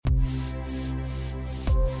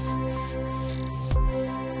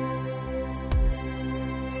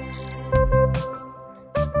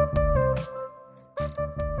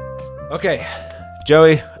Okay,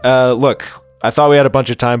 Joey, look, I thought we had a bunch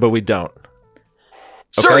of time, but we don't.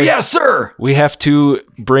 Okay? Sir, yes, sir. We have to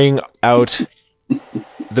bring out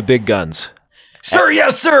the big guns. Sir,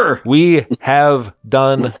 yes, sir. We have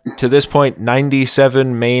done, to this point,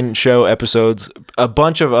 97 main show episodes, a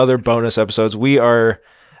bunch of other bonus episodes. We're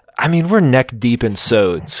neck deep in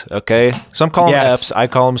sods, okay? Some call them Yes. Eps, I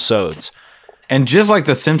call them sods. And just like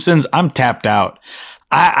The Simpsons, I'm tapped out.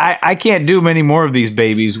 I can't do many more of these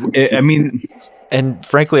babies. I mean, And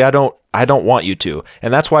frankly, I don't want you to.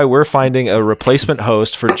 And that's why we're finding a replacement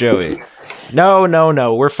host for Joey.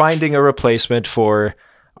 No. We're finding a replacement for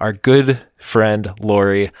our good friend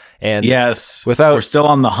Lori. And yes, we're still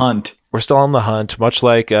on the hunt. We're still on the hunt, much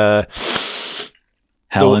like Helen,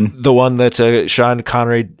 the one that Sean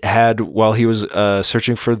Connery had while he was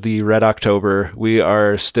searching for the Red October. We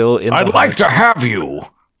are still in. I'd like to have you.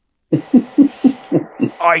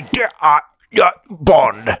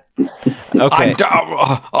 Bond. Okay.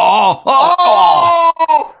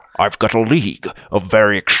 I've got a league of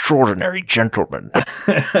very extraordinary gentlemen.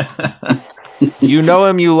 You know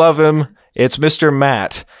him, you love him. It's Mr.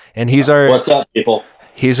 Matt, and he's our. What's up, people?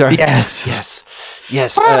 He's our. Yes. Taking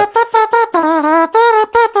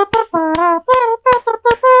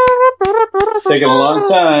a long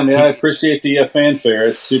time. Yeah, I appreciate the fanfare.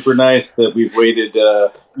 It's super nice that we've waited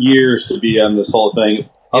years to be on this whole thing.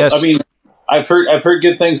 Yes. I mean, I've heard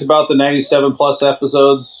good things about the 97 plus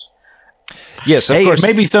episodes. Yes, of Hey, course.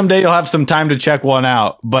 maybe someday you'll have some time to check one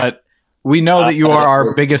out. But we know that you are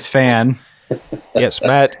our biggest fan. Yes,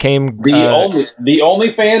 Matt came. The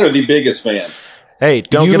only fan or the biggest fan? Hey,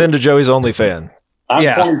 don't get into Joey's only fan.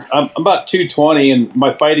 I'm about 220, and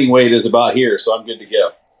my fighting weight is about here, so I'm good to go.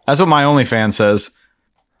 That's what my OnlyFans says.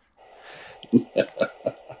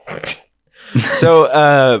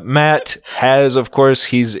 So Matt has, of course,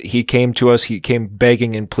 he came to us. He came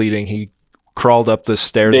begging and pleading. He crawled up the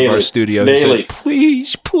stairs of our studio. He said,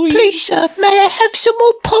 please, sir, may I have some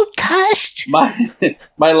more podcast?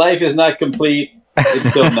 My life is not complete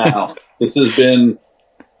until now. This has been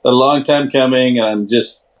a long time coming, and I'm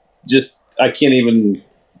just I can't even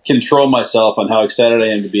control myself on how excited I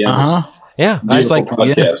am to be on this. Yeah,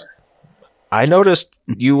 podcast. I noticed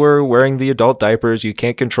you were wearing the adult diapers. You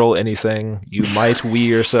can't control anything. You might wee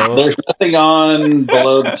yourself. There's nothing on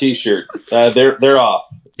below the t-shirt. They're off.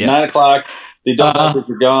 Yeah. 9 o'clock. The adult diapers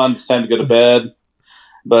are gone. It's time to go to bed.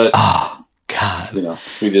 But God,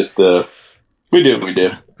 we just we do what we do.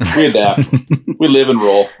 We adapt. We live and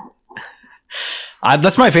roll.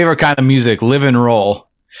 that's my favorite kind of music. Live and roll.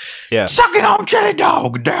 Yeah. Sucking on jelly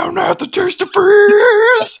dog down at the Taste of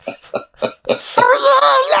Freeze.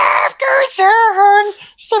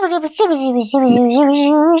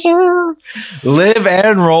 Live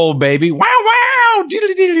and roll, baby. Wow, wow.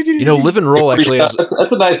 Live and roll actually has. That's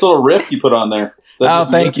a nice little riff you put on there.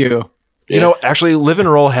 Thank you. Actually, Live and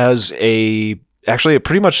Roll has actually it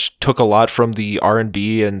pretty much took a lot from the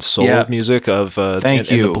R&B and soul music of and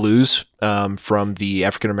the blues from the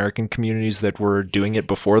African American communities that were doing it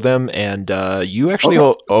before them, and you actually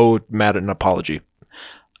owe Matt an apology.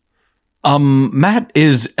 Matt,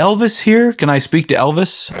 is Elvis here? Can I speak to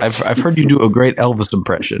Elvis? I've heard you do a great Elvis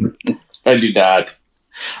impression. I do not.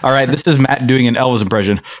 All right, this is Matt doing an Elvis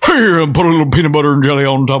impression. Here, put a little peanut butter and jelly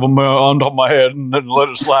on top of my head, and then let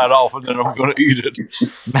it slide off, and then I'm going to eat it.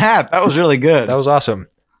 Matt, that was really good. That was awesome.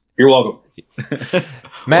 You're welcome.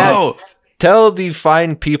 Matt, tell the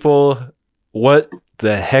fine people what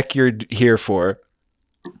the heck you're here for.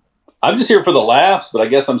 I'm just here for the laughs, but I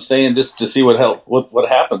guess I'm staying just to see what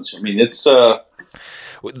happens. I mean, it's.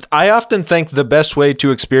 I often think the best way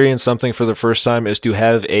to experience something for the first time is to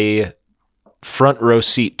have a front row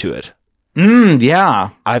seat to it.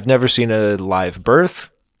 Yeah. I've never seen a live birth.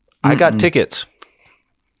 I got tickets.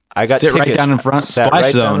 Sit right down in front. Sat Splash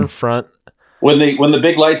right zone. down in front. When the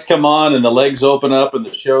big lights come on and the legs open up and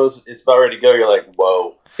the show's it's about ready to go, you're like,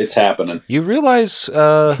 whoa, it's happening. You realize,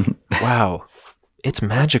 wow, it's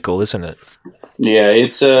magical, isn't it? Yeah,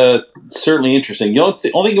 it's certainly interesting. The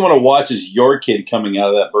only thing you want to watch is your kid coming out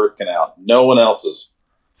of that birth canal. No one else's.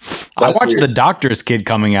 I watched the doctor's kid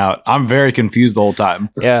coming out. I'm very confused the whole time.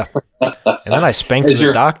 Yeah. And then I spanked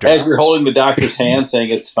the doctor. As you're holding the doctor's hand saying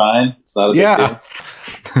it's fine. It's not a big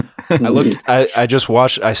deal. I just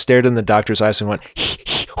watched, I stared in the doctor's eyes and went,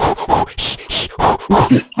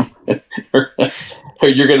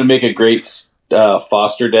 You're going to make a great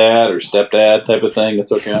foster dad or stepdad type of thing.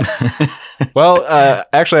 That's okay. Well,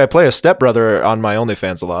 actually, I play a stepbrother on my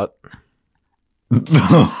OnlyFans a lot.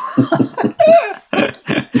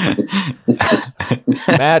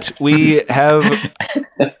 Matt, we have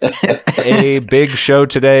a big show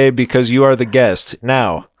today because you are the guest.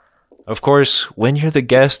 Now, Of course, when you're the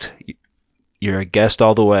guest, you're a guest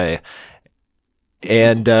all the way.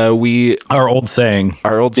 And our old saying.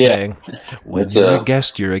 When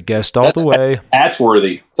you're a guest all the way.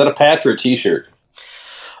 Patchworthy. Is that a patch or a t-shirt?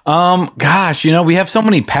 Gosh, we have so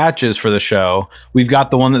many patches for the show. We've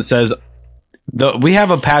got the one that says we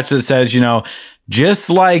have a patch that says, just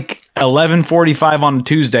like 11:45 on a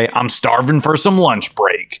Tuesday, I'm starving for some lunch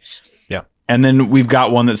break. Yeah. And then we've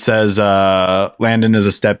got one that says Landon is a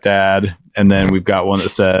stepdad. And then we've got one that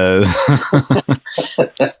says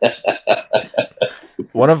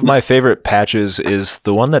one of my favorite patches is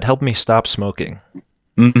the one that helped me stop smoking.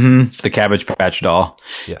 Mm-hmm. The Cabbage Patch doll.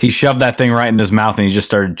 Yeah. He shoved that thing right in his mouth and he just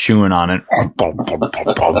started chewing on it.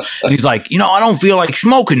 And he's like, I don't feel like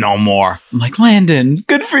smoking no more. I'm like, Landon,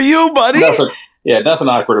 good for you, buddy. Nothing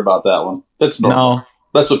awkward about that one. That's normal. No.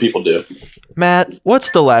 That's what people do. Matt,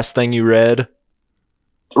 what's the last thing you read?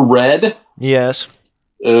 Read? Yes.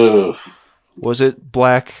 Ugh. Was it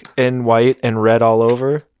black and white and red all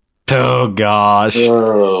over? Oh, gosh.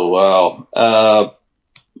 Oh, wow. I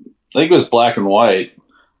think it was black and white.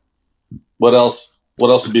 What else? What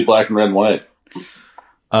else would be black and red and white?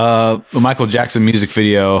 A Michael Jackson music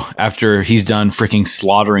video after he's done freaking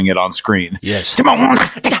slaughtering it on screen. Yes. Doesn't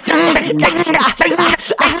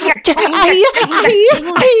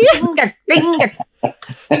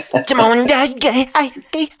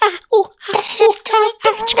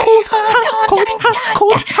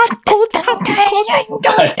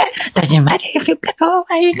matter if you black or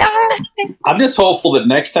white. I'm just hopeful that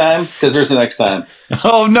next time, because there's a next time.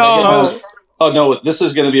 Oh no! Oh no! This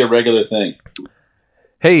is going to be a regular thing.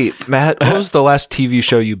 Hey, Matt, what was the last TV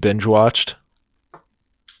show you binge watched?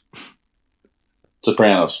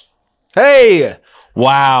 Sopranos. Hey!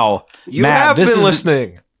 Wow. You Matt, have been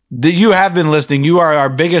listening. You have been listening. You are our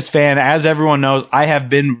biggest fan. As everyone knows, I have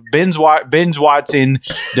been binge watching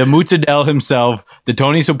the Mozzarella himself, the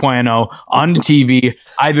Tony Soprano, on the TV.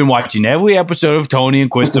 I've been watching every episode of Tony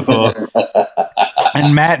and Christopher.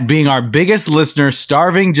 And Matt, being our biggest listener,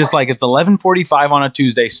 starving just like it's 11:45 on a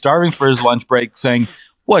Tuesday, starving for his lunch break, saying,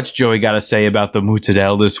 what's Joey got to say about the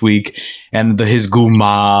mozzarella this week? And his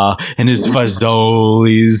guma and his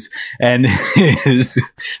fazoli's and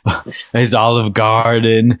his Olive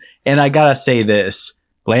Garden. And I got to say this,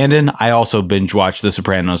 Landon, I also binge watched The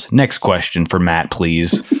Sopranos. Next question for Matt,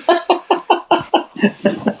 please.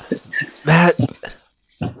 Matt,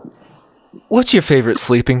 what's your favorite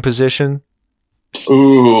sleeping position?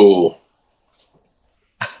 Ooh.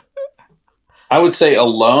 I would say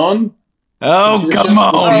alone. Oh, come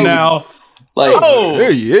on now. Like,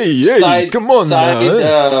 hey, side, come on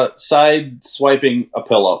now. Side swiping a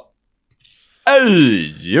pillow.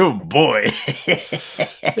 Hey, you boy.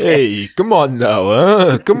 Hey, come on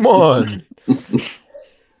now, come on.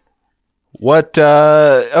 What,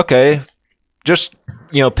 okay. Just,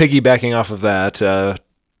 piggybacking off of that,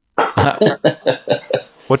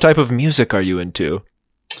 what type of music are you into?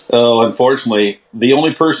 Oh, unfortunately, the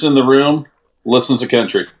only person in the room listens to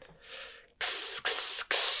country.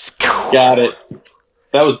 Got it.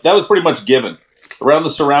 That was pretty much given. Around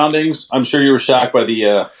the surroundings, I'm sure you were shocked by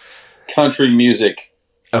the country music.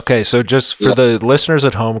 Okay, so just for the listeners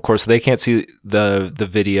at home, of course, they can't see the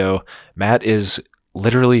video. Matt is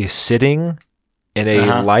literally sitting in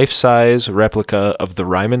a life-size replica of the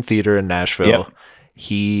Ryman Theater in Nashville. Yep.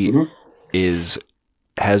 He has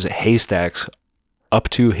haystacks up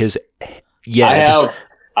to his head.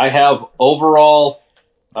 I have overall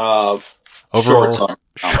shorts on.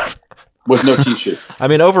 With no t-shirt. I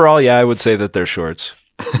mean, overall, I would say that they're shorts.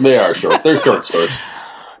 They are short. They're shorts.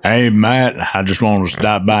 Hey, Matt, I just want to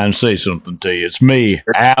stop by and say something to you. It's me,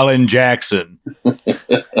 Alan Jackson.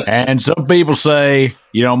 And some people say,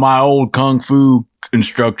 my old kung fu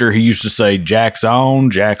instructor, he used to say, jacks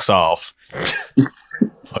on, jacks off.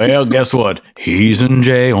 Well, guess what? He's in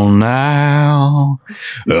jail now.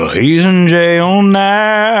 He's in jail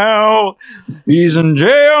now. He's in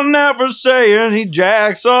jail now for saying he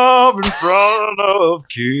jacks off in front of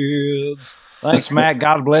kids. Thanks, Matt.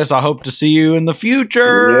 God bless. I hope to see you in the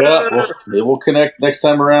future. Yeah, we'll connect next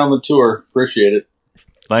time around the tour. Appreciate it.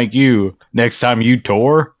 Thank you. Next time you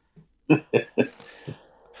tour?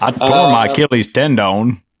 I tore my Achilles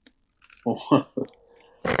tendon. What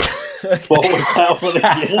was that one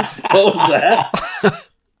again? What was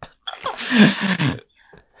that?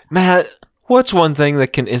 Matt, what's one thing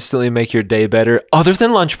that can instantly make your day better other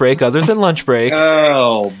than lunch break?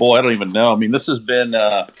 Oh, boy, I don't even know. I mean, this has been,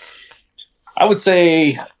 I would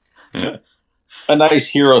say a nice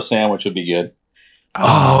hero sandwich would be good.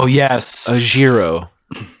 Oh, yes. A gyro.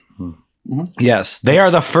 Yes. They are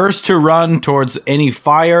the first to run towards any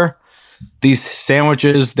fire. These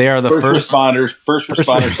sandwiches, they are the first responder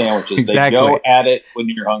sandwiches. Exactly. They go at it when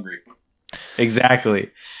you're hungry. Exactly.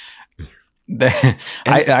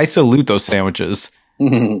 I salute those sandwiches.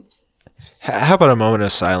 How about a moment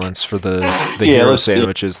of silence for the hero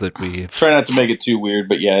sandwiches that we try not to make it too weird,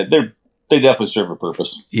 but yeah, they definitely serve a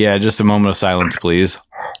purpose. Yeah, just a moment of silence, please.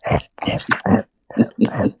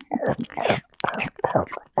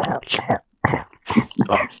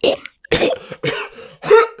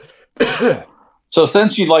 So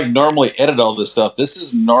since you normally edit all this stuff, this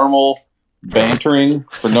is normal bantering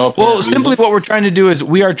for no apparent Well, reason. simply what we're trying to do is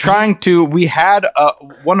we had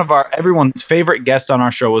one of everyone's favorite guests on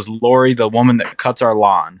our show was Lori, the woman that cuts our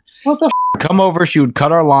lawn. What the come over, she would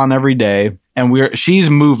cut our lawn every day, and she's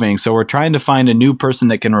moving, so we're trying to find a new person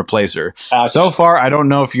that can replace her. Okay. So far, I don't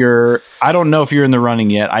know if you're in the running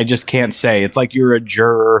yet. I just can't say. It's like you're a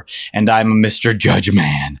juror and I'm a Mr. Judge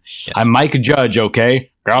man. Yeah. I'm Mike Judge, okay?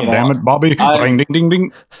 God damn it, Bobby. Ding, ding, ding,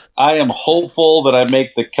 ding. I am hopeful that I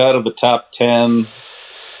make the cut of the top 10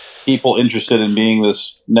 people interested in being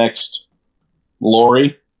this next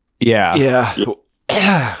Lori. Yeah. Yeah.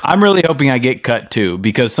 I'm really hoping I get cut too,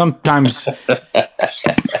 because sometimes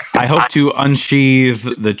I hope to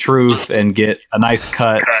unsheath the truth and get a nice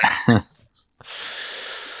cut and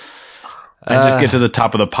just get to the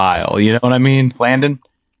top of the pile. You know what I mean, Landon?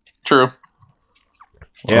 True.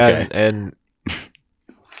 Yeah, okay.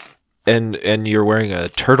 And you're wearing a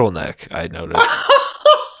turtleneck, I noticed.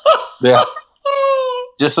 Yeah.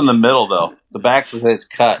 Just in the middle, though. The back of it's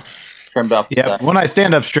cut. Trimmed off the side. When I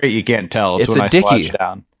stand up straight, you can't tell. It's when a dickie. Slouch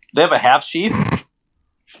down. They have a half sheath?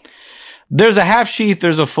 There's a half sheath.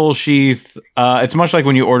 There's a full sheath. It's much like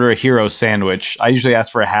when you order a hero sandwich. I usually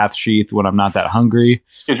ask for a half sheath when I'm not that hungry.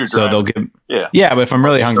 So they'll give. Yeah, but if I'm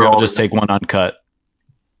really hungry, I'll just take one uncut.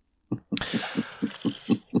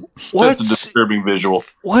 That's a disturbing visual.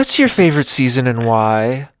 What's your favorite season and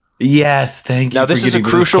why? Yes, thank you. Now this is a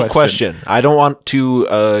crucial question. I don't want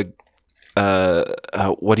to.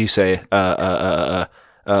 What do you say? Someone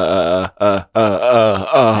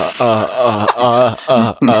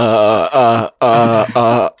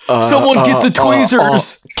get the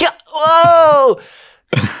tweezers. Whoa!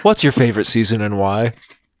 What's your favorite season and why?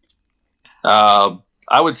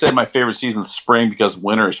 I would say my favorite season is spring because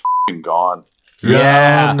winter is f***ing gone.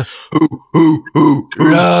 Yeah.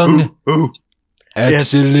 Wrong.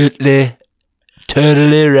 Absolutely.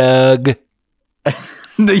 Totally wrong.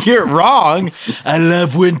 You're wrong. I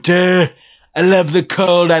love winter. I love the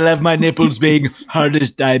cold. I love my nipples being hard as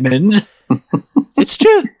diamonds. It's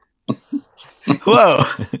true. Whoa.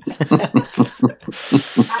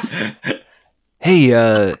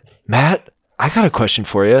 Hey, Matt, I got a question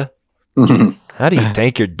for you. How do you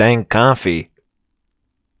take your dang coffee?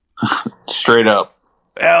 Straight up.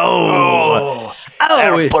 Oh.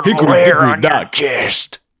 Put rare on your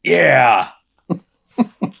chest. Yeah.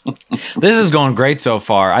 This is going great so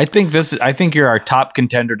far. I think you're our top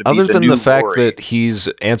contender to other beat than the fact Lori. that he's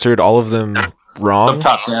answered all of them wrong. The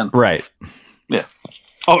top 10. Right. Yeah.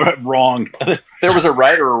 Oh, right, wrong. There was a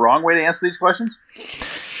right or a wrong way to answer these questions?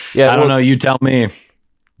 Yeah, I don't know. You tell me.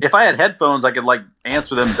 If I had headphones, I could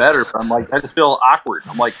answer them better. But I just feel awkward.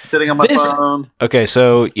 I'm sitting on my phone. Okay,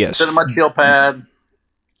 so yes, sitting on my chill pad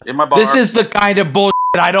in my bar. This is the kind of bullshit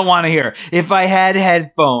I don't want to hear. If I had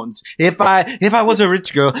headphones, if I was a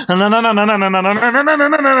rich girl, You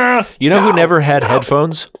know who never had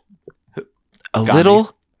headphones? A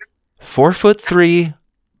little 4'3",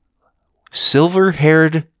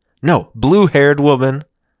 blue-haired woman.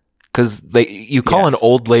 Because you call an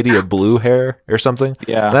old lady a blue hair or something.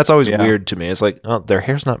 Yeah. And that's always weird to me. It's like, oh, their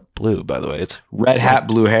hair's not blue, by the way. It's red hat,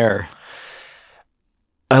 blue hair.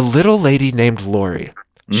 A little lady named Lori.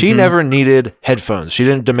 Mm-hmm. She never needed headphones. She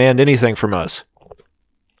didn't demand anything from us.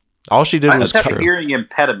 All she did was I have a hearing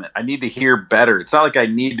impediment. I need to hear better. It's not like I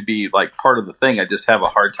need to be part of the thing. I just have a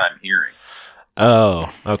hard time hearing. Oh,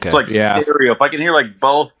 okay. It's stereo. If I can hear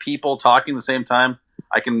both people talking at the same time,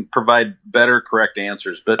 I can provide better, correct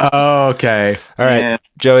answers. But okay, all right,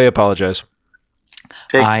 Joey, apologize.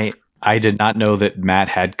 I did not know that Matt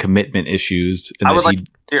had commitment issues. And I would like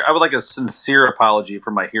a sincere apology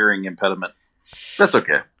for my hearing impediment. That's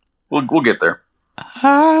okay. We'll get there.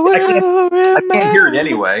 I can't hear it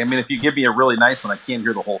anyway. I mean, if you give me a really nice one, I can't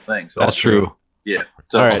hear the whole thing. So that's true. Yeah.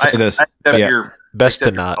 So all right, best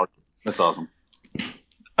to not. That's awesome.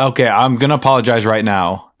 Okay, I'm going to apologize right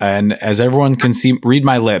now. And as everyone can see, read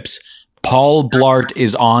my lips. Paul Blart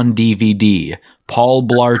is on DVD. Paul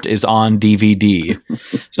Blart is on DVD.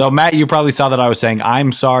 So, Matt, you probably saw that I was saying,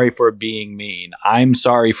 I'm sorry for being mean. I'm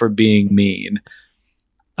sorry for being mean.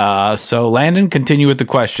 So, Landon, continue with the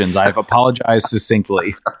questions. I've apologized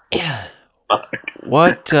succinctly. Yeah.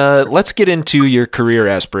 What? Let's get into your career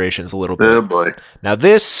aspirations a little bit. Oh boy! Now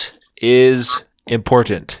this is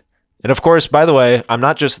important, and of course, by the way,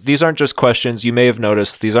 these aren't just questions. You may have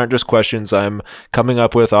noticed these aren't just questions I'm coming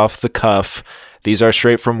up with off the cuff. These are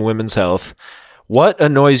straight from Women's Health. What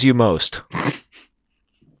annoys you most?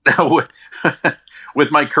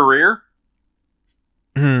 With my career?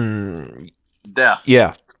 Death.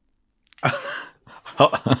 Yeah.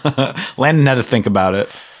 Landon had to think about it.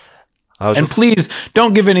 And please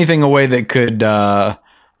don't give anything away that could.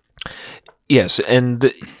 Yes,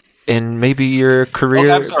 and maybe your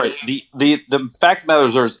career. Oh, I'm sorry. The fact of the matter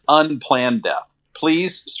is there's unplanned death.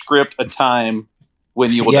 Please script a time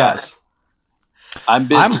when you will die. I'm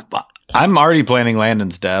busy. I'm already planning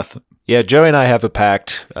Landon's death. Yeah, Joey and I have a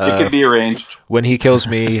pact. It could be arranged. When he kills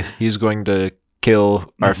me, he's going to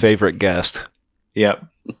kill our favorite guest. Yep.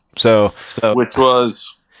 So which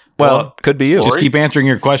was could be you. Just keep answering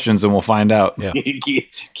your questions and we'll find out. Yeah.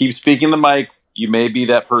 Keep speaking the mic. You may be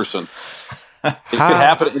that person. It could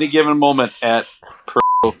happen at any given moment at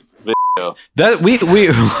Pro Video. That we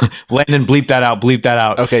Landon, bleep that out. Bleep that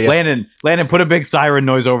out. Okay. Yeah. Landon, put a big siren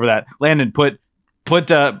noise over that. Landon, put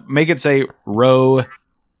make it say Roe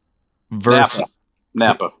versus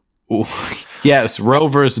Napa. Yes, Roe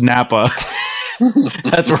versus Napa.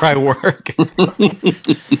 That's where I work.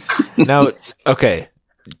 Now, okay.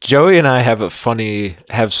 Joey and I have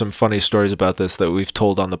some funny stories about this that we've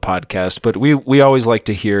told on the podcast, but we always like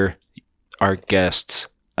to hear our guests'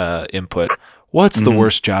 input. What's the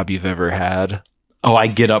worst job you've ever had? Oh, I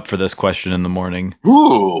get up for this question in the morning.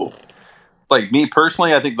 Ooh. Like me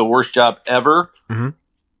personally, I think the worst job ever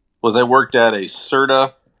was I worked at a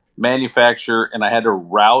Serta manufacturer and I had to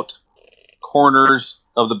route corners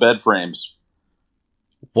of the bed frames.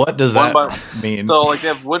 What does that mean? So, like, they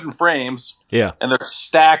have wooden frames. Yeah. And there's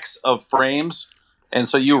stacks of frames. And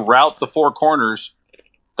so you route the four corners.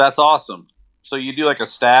 That's awesome. So you do, like, a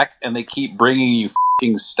stack, and they keep bringing you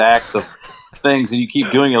fucking stacks of things, and you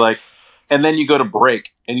keep doing it, like, and then you go to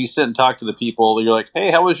break, and you sit and talk to the people. You're like,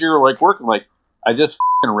 hey, how was your, like, work? I'm like, I just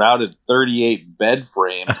fucking routed 38 bed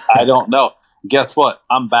frames. I don't know. Guess what?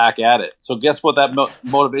 I'm back at it. So guess what that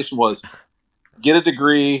motivation was? Get a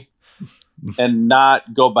degree and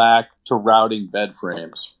not go back to routing bed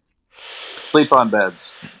frames. Sleep on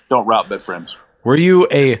beds. Don't route bed frames. Were you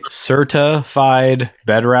a certified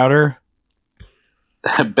bed router?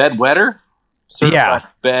 Bed wetter? Certified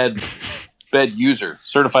Yeah. Bed user.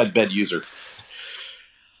 Certified bed user.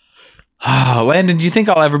 Landon, do you think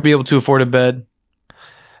I'll ever be able to afford a bed?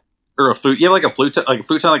 Or a flute? You have like a futon,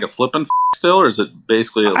 like a flippin' still, or is it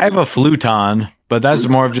basically? I have a fluton, but that's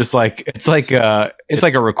more of just like it's like a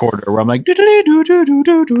recorder where I'm like do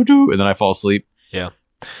and then I fall asleep. Yeah.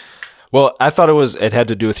 Well, I thought it had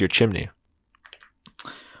to do with your chimney.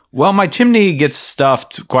 Well, my chimney gets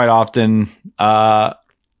stuffed quite often. And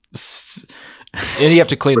you have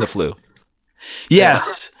to clean the flue.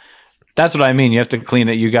 Yes. That's what I mean. You have to clean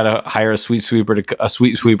it. You got to hire a sweet sweeper to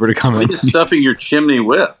come in. What is stuffing your chimney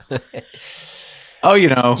with? Oh, you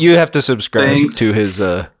know. You have to subscribe to his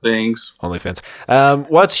things. OnlyFans.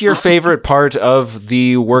 What's your favorite part of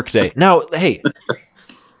the workday? Now, hey,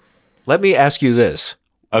 let me ask you this.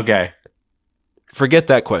 Okay. Forget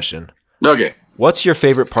that question. Okay. What's your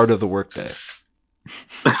favorite part of the workday?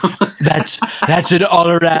 That's an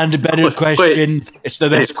all-around better question. It's the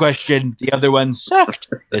best question. The other one sucked.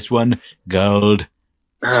 This one, gold.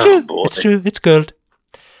 It's true. It's true. It's gold.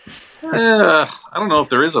 I don't know if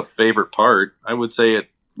there is a favorite part. I would say it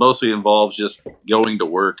mostly involves just going to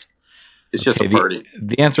work. It's just a party.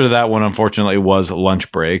 The answer to that one, unfortunately, was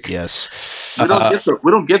lunch break. Yes. We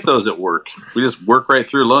don't get those at work. We just work right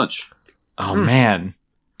through lunch. Oh man,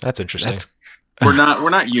 that's interesting. We're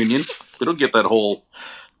not union. We don't get that whole,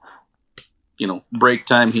 break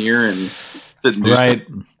time here and sit and do right.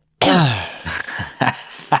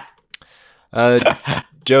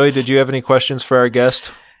 Joey, did you have any questions for our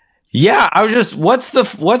guest? Yeah, I was just what's the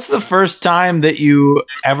first time that you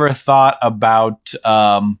ever thought about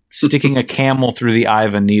sticking a camel through the eye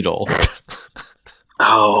of a needle?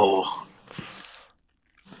 Oh,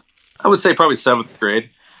 I would say probably 7th grade.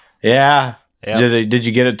 Yeah. Yep. Did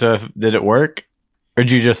you get it did it work? Or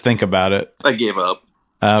did you just think about it? I gave up.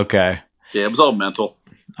 Okay. Yeah, it was all mental.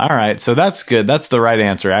 All right, so that's good. That's the right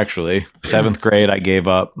answer, actually. 7th grade, I gave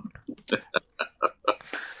up.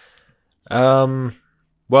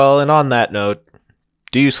 Well, and on that note,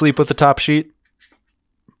 do you sleep with the top sheet?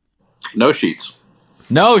 No sheets.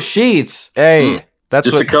 No sheets. Hey, that's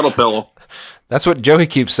just a cuddle pillow. That's what Joey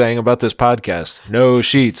keeps saying about this podcast. No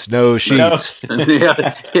sheets. No sheets. No.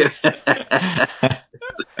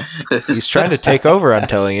 He's trying to take over, I'm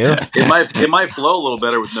telling you. It might flow a little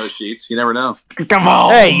better with no sheets. You never know. Come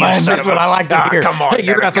on, hey, man. That's what I like to hear. Come on, hey,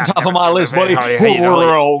 you're at the top of my list, buddy.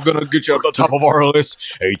 We're all going to get you at the top of our list.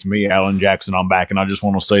 Hey, it's me, Alan Jackson. I'm back, and I just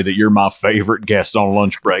want to say that you're my favorite guest on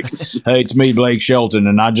Lunch Break. Hey, it's me, Blake Shelton,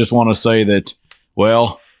 and I just want to say that,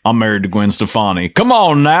 well, I'm married to Gwen Stefani. Come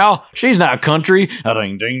on now. She's not country.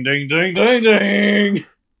 Ding, ding, ding, ding, ding, ding.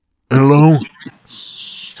 Hello,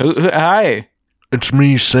 Hi. it's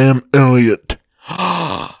me, Sam Elliott.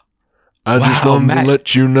 I just Wow, wanted Matt. to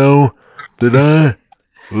let you know that I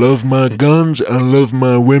love my guns, I love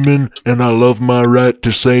my women, and I love my right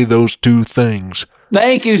to say those two things.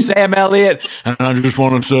 Thank you, Sam Elliott. And I just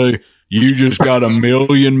want to say, you just got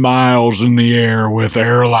 1,000,000 miles in the air with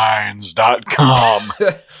airlines.com.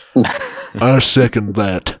 I second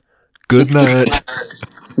that. Good night.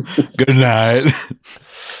 Good night.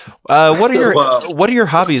 What are your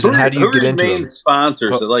hobbies and how do you get into main them?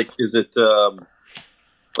 sponsors? Is it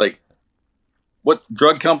like what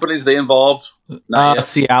drug companies they involved? Not yet.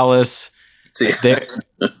 Cialis. See,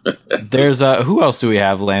 There's who else do we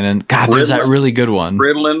have, Landon? God, there's that really good one.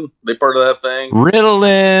 Ritalin, they part of that thing.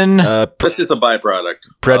 Ritalin. That's just a byproduct.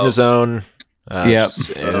 Prednisone. Yep.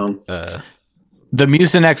 The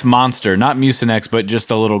Mucinex monster, not Mucinex, but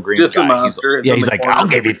just a little green Just guy. a monster. He's like, I'll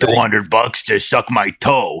give you $200 to suck my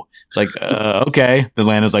toe. It's like, okay. The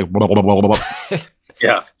Landon's like, blah, blah, blah, blah, blah.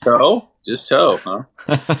 Yeah, toe, just toe, huh?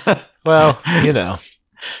 Well, you know.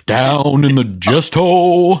 Down in the just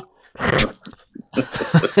hole.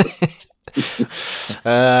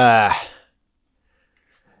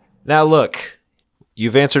 Now look,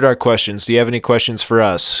 you've answered our questions. Do you have any questions for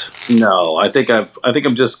us? No, I think I'm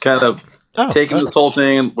just kind of taking this whole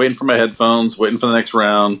thing, waiting for my headphones, waiting for the next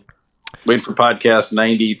round, waiting for podcast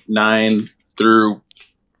 99 through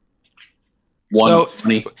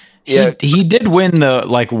 120. Yeah, he did win the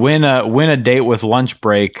win a date with Lunch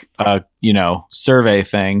Break, survey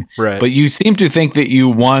thing. Right. But you seem to think that you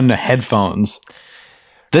won headphones.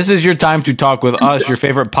 This is your time to talk with us, your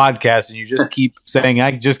favorite podcast, and you just keep saying,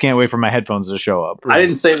 "I just can't wait for my headphones to show up." I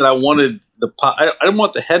didn't say that I wanted I didn't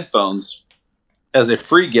want the headphones as a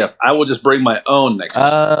free gift. I will just bring my own next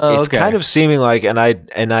time. It's kind of seeming like, and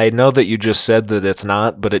I know that you just said that it's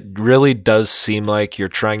not, but it really does seem like you're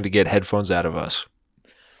trying to get headphones out of us.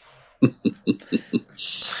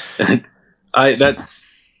 That's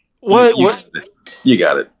what you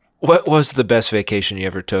got it. What was the best vacation you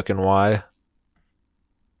ever took and why?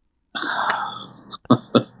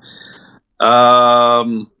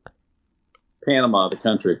 Panama, the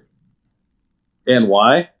country. And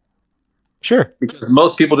why? Sure. Because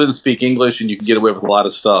most people didn't speak English and you can get away with a lot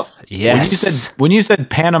of stuff. Yes. When you said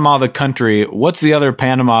Panama, the country, what's the other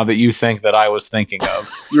Panama that you think that I was thinking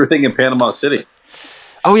of? You were thinking Panama City.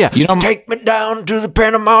 Oh, yeah. Take me down to the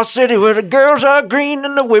Panama City where the girls are green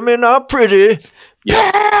and the women are pretty.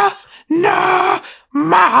 Yeah. Panama.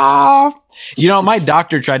 My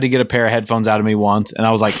doctor tried to get a pair of headphones out of me once, and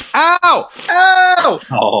I was like, ow! Ow!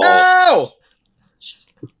 Oh. Ow!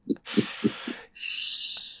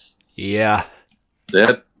 Yeah.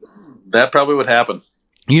 That probably would happen.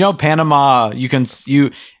 Panama,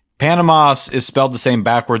 Panama is spelled the same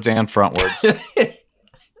backwards and frontwards.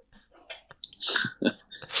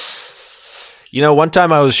 One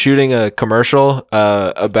time I was shooting a commercial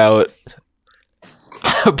about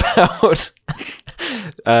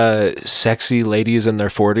sexy ladies in their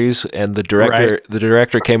 40s, and the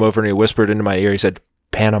director came over and he whispered into my ear. He said,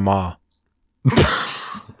 "Panama."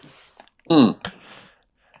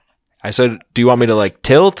 I said, "Do you want me to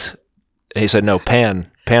tilt?" And he said, "No,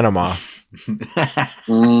 Panama."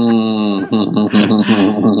 When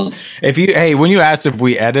you asked if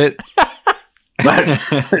we edit, I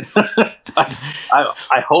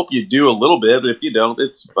hope you do a little bit. If you don't,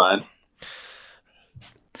 it's fine.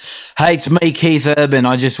 Hey, it's me, Keith Urban.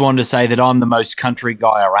 I just wanted to say that I'm the most country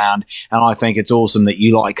guy around, and I think it's awesome that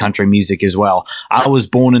you like country music as well. I was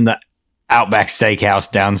born in the Outback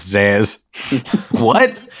Steakhouse downstairs.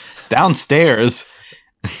 What? Downstairs?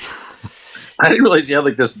 I didn't realize you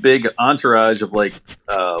had this big entourage of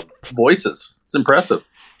voices. It's impressive.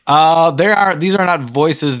 These are not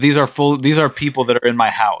voices. These are people that are in my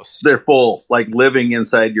house. They're full, living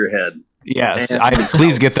inside your head. Yes,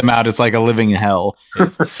 please get them out. It's like a living hell.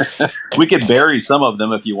 We could bury some of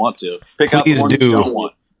them if you want to. Pick out the ones you don't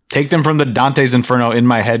want. Take them from the Dante's Inferno in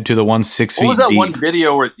my head to the one 6 feet deep. What was that one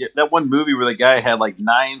video that one movie where the guy had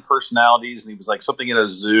 9 personalities and he was something in a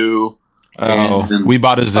zoo? Oh, we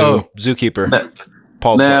bought a zoo. Oh, Zookeeper.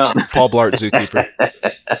 Paul Blart Zookeeper.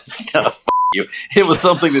 No, you. It was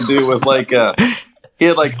something to do with he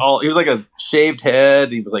had he was a shaved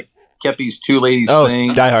head. He was kept these two ladies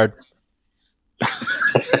things. Die Hard.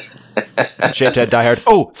 Shaved head, Die Hard.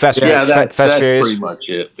 Oh, Fast Furious. That's Furious. pretty much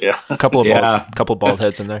it. Yeah. A couple of bald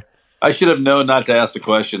heads in there. I should have known not to ask the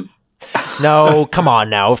question. No, come on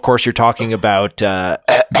now. Of course you're talking about oh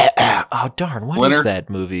darn, what is that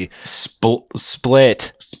movie?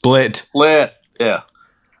 Split. Yeah.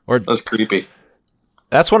 Or that's creepy.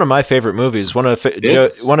 That's one of my favorite movies. One of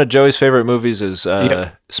Joey's favorite movies is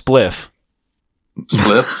Spliff.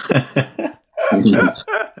 Spliff?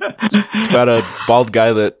 It's about a bald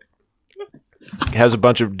guy that has a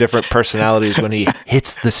bunch of different personalities when he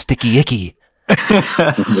hits the sticky icky.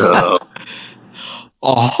 No.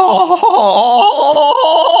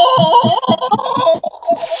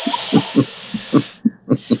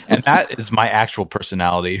 And that is my actual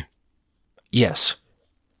personality. Yes.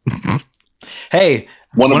 Hey,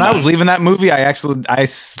 when I was leaving that movie, I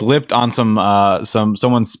slipped on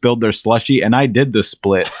someone spilled their slushie, and I did the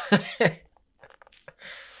split.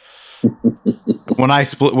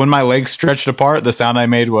 When my legs stretched apart, the sound I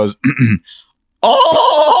made was oh.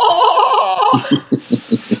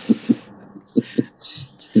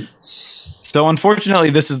 So unfortunately,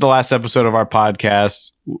 this is the last episode of our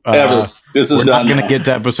podcast. Ever. We're not going to get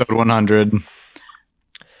to episode 100.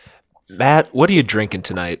 Matt, what are you drinking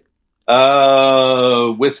tonight?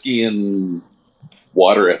 Whiskey and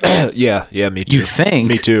water, I think. Yeah, me too. You think?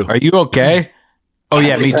 Me too. Are you okay? Oh,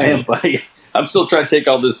 yeah, me too. I'm still trying to take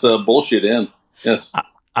all this bullshit in. Yes.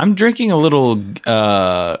 I'm drinking a little,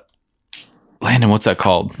 Landon, what's that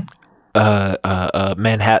called?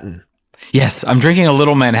 Manhattan. Yes, I'm drinking a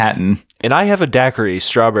little Manhattan. And I have a daiquiri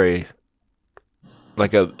strawberry,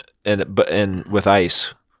 and with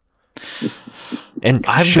ice. And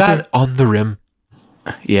I've got on the rim.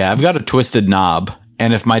 Yeah, I've got a twisted knob.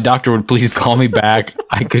 And if my doctor would please call me back,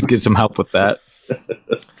 I could get some help with that.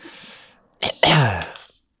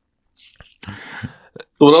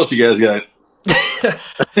 So what else you guys got?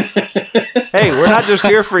 Hey, we're not just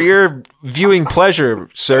here for your viewing pleasure,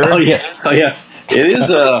 sir. Oh yeah. It is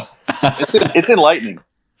it's enlightening.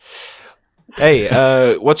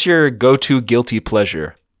 Hey, what's your go-to guilty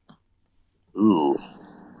pleasure? Ooh.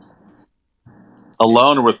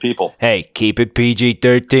 Alone or with people? Hey, keep it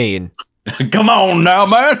PG-13. Come on now,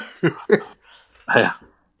 man. Yeah.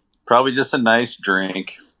 Probably just a nice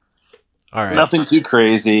drink. All right. Nothing too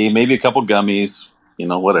crazy. Maybe a couple gummies.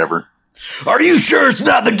 Whatever. Are you sure it's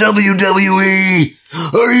not the WWE?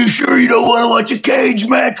 Are you sure you don't want to watch a cage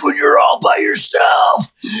match when you're all by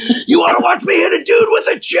yourself? You want to watch me hit a dude with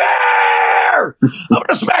a chair? I'm going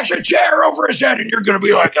to smash a chair over his head and you're going to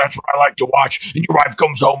be like, that's what I like to watch. And your wife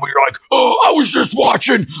comes home and you're like, oh, I was just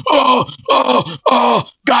watching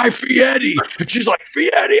Guy Fieri. And she's like,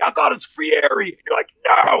 Fieri? I thought it's Fieri. And you're like,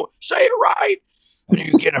 no, say it right. And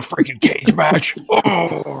you get a freaking cage match.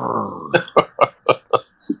 Oh.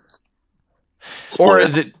 Or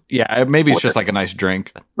is it? Yeah, maybe it's just like a nice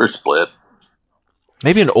drink. We're split.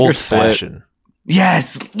 Maybe an old fashioned.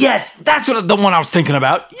 Yes, that's the one I was thinking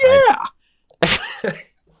about. Yeah.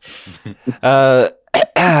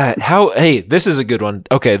 Hey, this is a good one.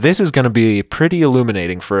 Okay, this is going to be pretty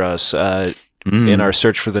illuminating for us in our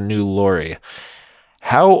search for the new Lori.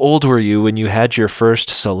 How old were you when you had your first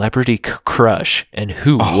celebrity crush, and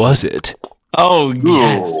who was it? Oh,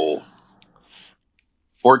 yes.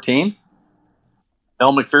 14?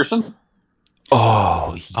 Elle McPherson?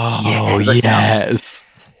 Oh, yes.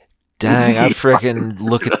 Dang, I freaking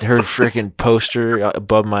look at her freaking poster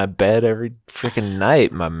above my bed every freaking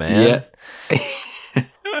night, my man.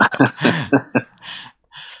 Yeah.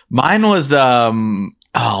 Mine was,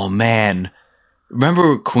 oh man.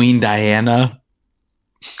 Remember Queen Diana?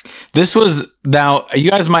 This was, now, you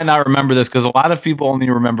guys might not remember this because a lot of people only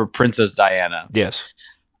remember Princess Diana. Yes.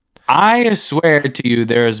 I swear to you,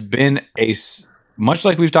 there has been much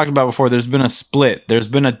like we've talked about before, there's been a split.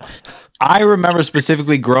 I remember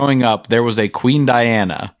specifically growing up, there was a Queen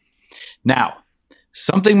Diana. Now,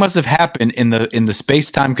 something must have happened in the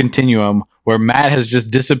space-time continuum where Matt has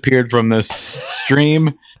just disappeared from this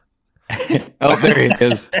stream. Oh, there he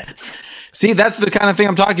is. See, that's the kind of thing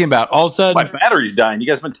I'm talking about. All of a sudden, my battery's dying. You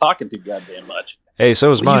guys have been talking too goddamn much. Hey, so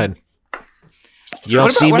is mine. You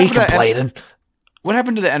don't see me complaining. What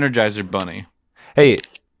happened to the Energizer Bunny? Hey,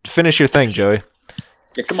 finish your thing, Joey.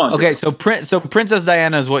 Yeah, come on. Okay, so Princess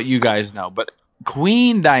Diana is what you guys know, but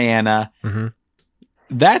Queen Diana,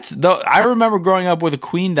 I remember growing up with a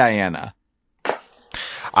Queen Diana.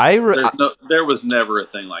 There was never a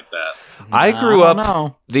thing like that. I grew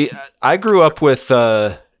up with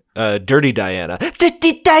Dirty Diana.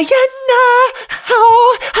 Dirty Diana.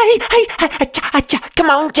 Oh, hey, come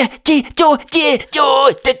on, Dirty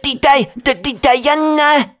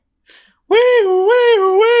Diana.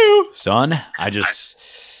 Son,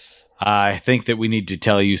 I think that we need to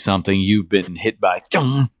tell you something. You've been hit by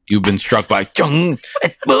you've been struck by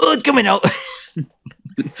blood coming out.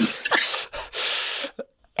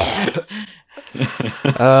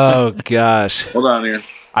 Oh gosh. Hold on here.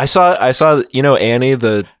 I saw Annie's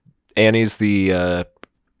the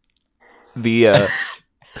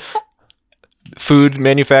food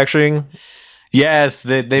manufacturing. Yes,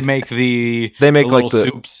 they make the like the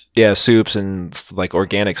soups. Yeah, soups and like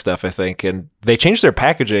organic stuff, I think. And they changed their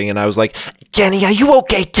packaging, and I was like, Jenny, are you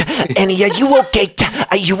okay? Annie, are you okay?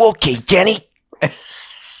 Are you okay, Jenny?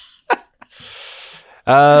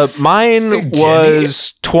 Mine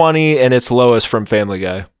was 20, and it's Lois from Family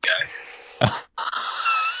Guy.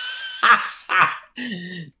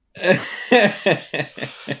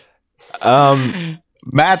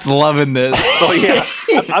 Matt's loving this. Oh yeah,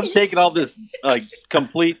 I'm taking all this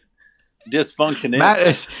complete dysfunction in. Matt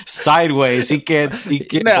is sideways. He can't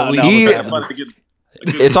believe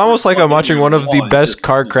it's almost like I'm watching one of the best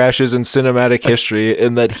car crashes in cinematic history,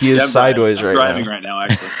 in that he is sideways right now. I'm driving right now,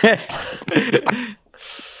 actually.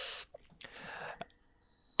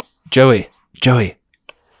 Joey.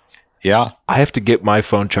 Yeah, I have to get my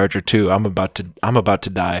phone charger too. I'm about to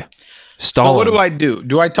die. So what do I do?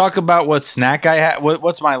 Do I talk about what snack I had?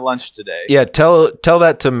 What's my lunch today? Yeah, tell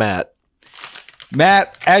that to Matt.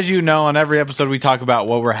 Matt, as you know, on every episode we talk about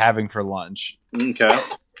what we're having for lunch. Okay.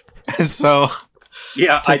 And so,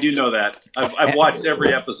 yeah, I do know that. I've watched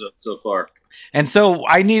every episode so far. And so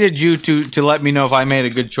I needed you to let me know if I made a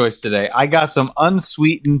good choice today. I got some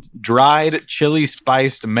unsweetened, dried, chili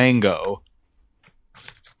spiced mango.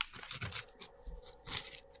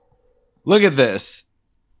 Look at this.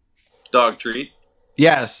 Dog treat.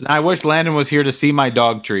 Yes, I wish Landon was here to see my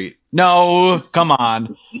dog treat. No, come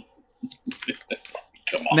on.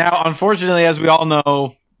 Come on. Now, unfortunately, as we all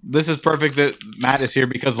know, this is perfect that Matt is here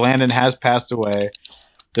because Landon has passed away.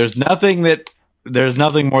 There's nothing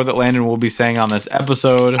more that Landon will be saying on this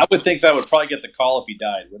episode. I would think that would probably get the call if he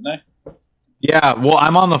died, wouldn't I? Yeah, well,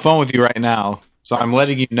 I'm on the phone with you right now, so I'm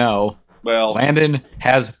letting you know. Well, Landon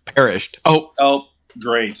has perished. Oh,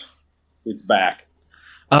 great. It's back.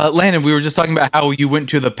 Landon, we were just talking about how you went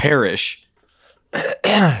to the parish.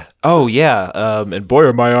 Oh yeah, and boy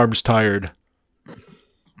are my arms tired.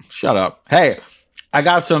 Shut up. Hey, I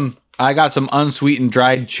got some unsweetened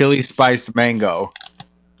dried chili spiced mango.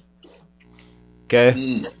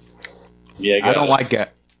 Okay. Yeah, I don't like it.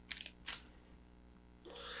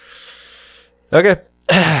 Okay.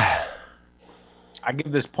 I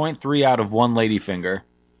give this 0.3 out of 1 ladyfinger.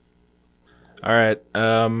 All right.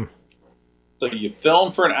 So you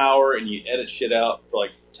film for an hour and you edit shit out for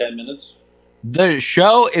like 10 minutes? The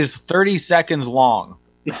show is 30 seconds long.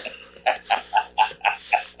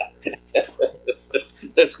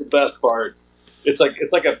 That's the best part. It's like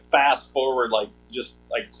a fast forward,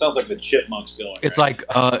 sounds like the Chipmunks going. It's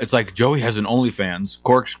like Joey has an OnlyFans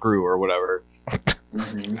corkscrew or whatever,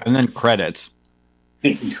 and then credits.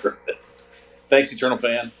 Thanks, Eternal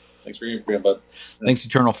Fan. Thanks for your bud. Thanks,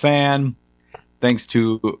 Eternal Fan. Thanks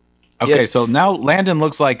to. Okay, so now Landon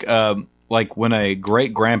looks like when a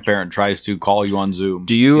great grandparent tries to call you on Zoom.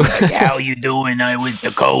 Do you? Like, how you doing with the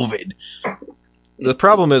COVID? The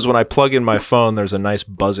problem is when I plug in my phone, there's a nice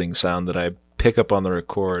buzzing sound that I pick up on the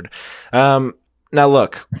record. Now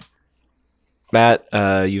look, Matt,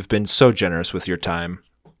 you've been so generous with your time.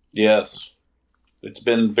 Yes, it's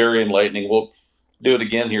been very enlightening. We'll do it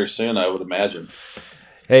again here soon, I would imagine.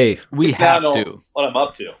 Hey, we have to. What I'm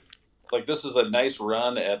up to. Like, this is a nice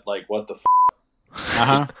run at, like, what the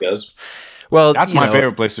Because well, that's my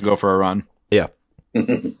favorite place to go for a run. Yeah.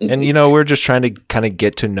 And, we're just trying to kind of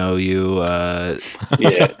get to know you.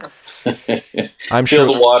 Yes. I'm Feel sure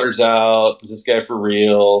the water's out. Is this guy for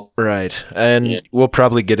real? Right. And we'll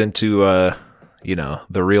probably get into,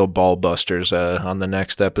 the real ball busters on the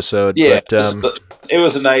next episode. Yeah. But, it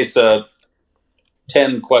was a nice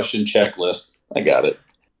 10-question checklist. I got it.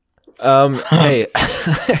 Hey,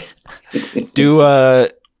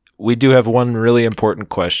 we do have one really important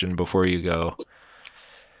question before you go.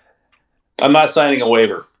 I'm not signing a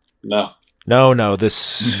waiver. No. No,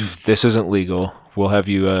 this isn't legal. We'll have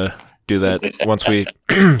you do that once we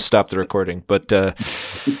stop the recording. But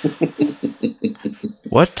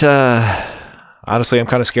what? Honestly, I'm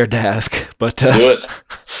kind of scared to ask. But do it.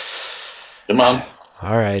 Come on.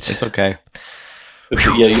 All right. It's okay.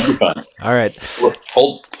 Yeah, you'll be fine. All right.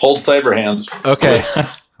 Hold cyber hands. Okay.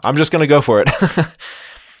 I'm just gonna go for it.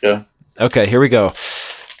 Yeah. Okay, here we go.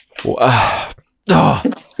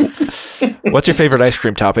 What's your favorite ice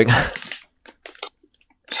cream topping?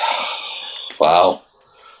 Wow.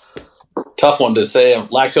 Tough one to say. I'm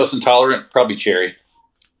lactose intolerant, probably cherry.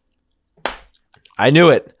 I knew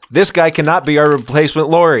it. This guy cannot be our replacement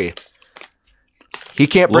Lori. He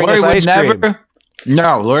can't bring us ice cream.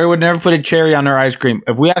 No, Lori would never put a cherry on her ice cream.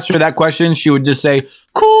 If we asked her that question, she would just say,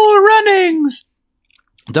 Cool Runnings.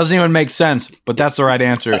 It doesn't even make sense, but that's the right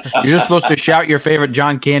answer. You're just supposed to shout your favorite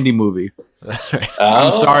John Candy movie. That's right.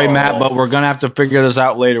 I'm sorry, Matt, but we're going to have to figure this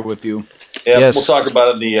out later with you. Yeah, yes. We'll talk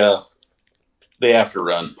about it in the after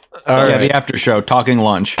run. The after show, Talking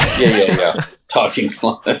Lunch. Yeah. Talking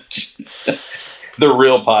Lunch. The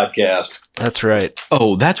real podcast. That's right.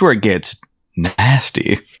 Oh, that's where it gets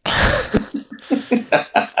nasty.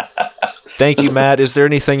 Thank you, Matt. Is there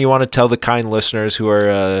anything you want to tell the kind listeners who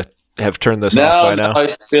are have turned this off by now? No,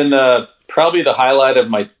 it's been probably the highlight of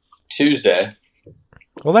my Tuesday.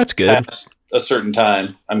 Well, that's good. At a certain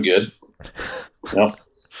time, I'm good.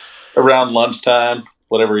 Around lunchtime,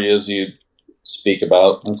 whatever it is you speak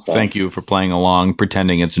about. That's fine. Thank you for playing along,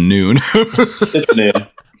 pretending it's noon. It's noon.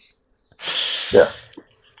 Yeah.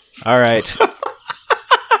 All right.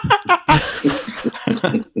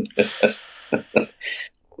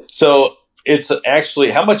 So it's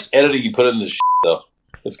actually, how much editing you put into this shit, though?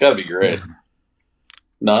 It's got to be great.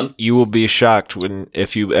 None? You will be shocked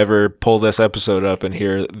if you ever pull this episode up and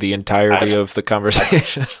hear the entirety of the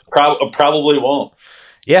conversation. Probably won't.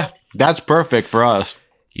 Yeah. That's perfect for us.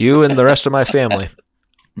 You and the rest of my family.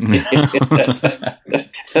 Matt,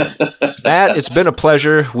 it's been a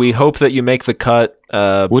pleasure. We hope that you make the cut.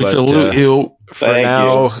 We salute you. For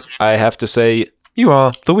now, I have to say, you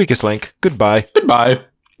are the weakest link. Goodbye. Goodbye.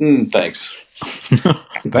 Thanks.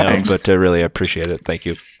 Thanks. No, but really, I appreciate it. Thank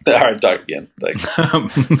you. All right, talk again. Thanks.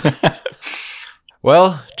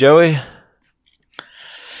 Well, Joey.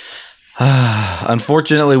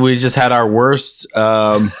 Unfortunately, we just had our worst.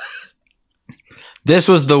 This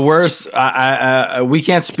was the worst. We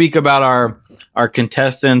can't speak about our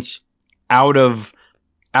contestants out of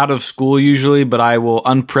school usually, but I will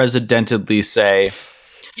unprecedentedly say,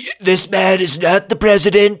 this man is not the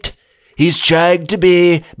president. He's trying to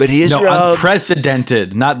be, but he is wrong.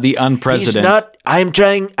 Unprecedented, not the unprecedented. He's not.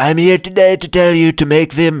 I'm here today to tell you to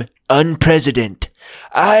make them unpresident.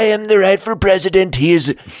 I am the rightful president. He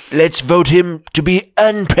is. Let's vote him to be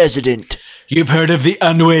unpresident. You've heard of the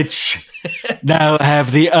unwitch. Now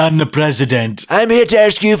have the unpresident. I'm here to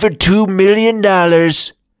ask you for $2 million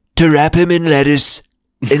to wrap him in lettuce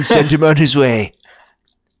and send him on his way.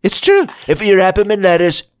 It's true. If you wrap him in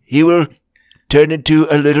lettuce, he will turn into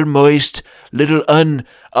a little moist, little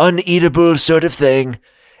uneatable sort of thing.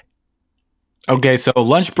 Okay, so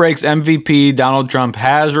Lunch Break's MVP, Donald Trump,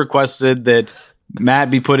 has requested that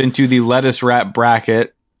Matt be put into the lettuce wrap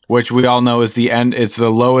bracket, which we all know is it's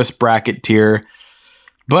the lowest bracket tier.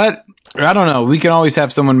 But I don't know. We can always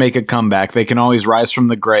have someone make a comeback. They can always rise from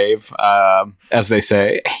the grave, as they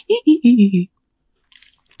say.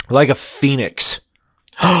 Like a phoenix.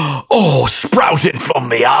 Oh, sprouting from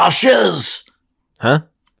the ashes. Huh?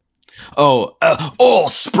 Oh,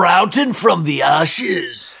 sprouting from the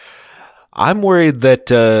ashes. I'm worried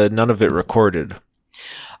that none of it recorded.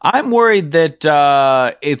 I'm worried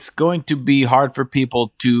that it's going to be hard for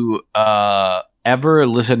people to ever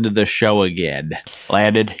listen to the show again.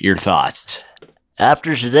 Landon, your thoughts?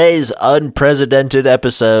 After today's unprecedented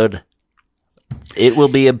episode, it will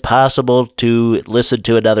be impossible to listen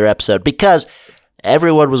to another episode because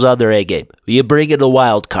everyone was on their A game. You bring in a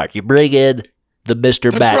wild card. You bring in the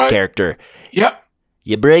Mr. Matt character. Yep.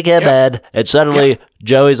 You bring him in, and suddenly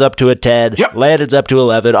Joey's up to a 10. Yep. Landon's up to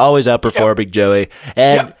 11, always outperforming Joey.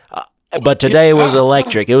 And but today was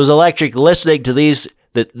electric. It was electric listening to these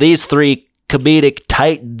three comedic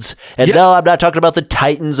titans. And no, I'm not talking about the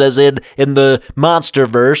titans as in the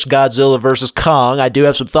Monsterverse, Godzilla versus Kong. I do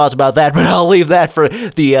have some thoughts about that, but I'll leave that for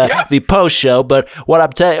the post show. But what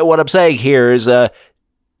I'm saying here is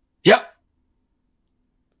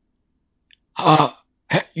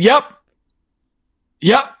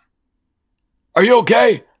Yep. Are you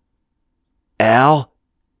okay? Al?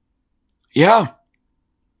 Yeah.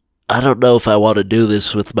 I don't know if I want to do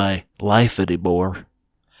this with my life anymore.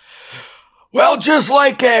 Well, just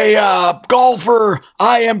like a golfer,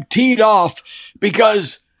 I am teed off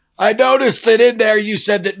because I noticed that in there you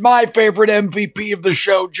said that my favorite MVP of the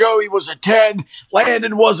show, Joey, was a 10.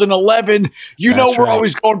 Landon was an 11. You know we're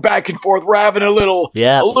always going back and forth. We're having a little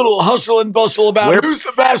hustle and bustle about who's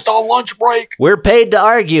the best on lunch break. We're paid to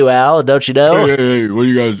argue, Al, don't you know? Hey, what do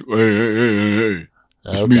you guys... Hey.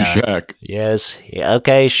 It's me, Shaq. Yes.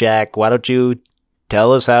 Okay, Shaq. Why don't you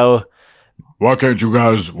tell us how... Why can't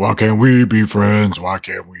we be friends?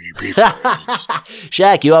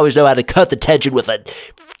 Shaq, you always know how to cut the tension with a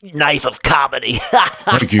knife of comedy.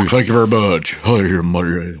 Thank you very much.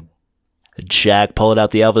 Shaq pulling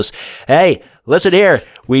out the Elvis. Hey, listen here.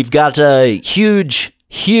 We've got a huge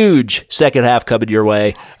second half coming your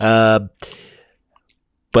way. But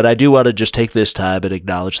I do want to just take this time and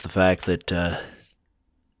acknowledge the fact that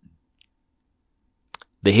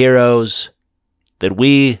the heroes that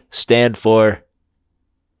we stand for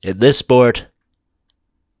in this sport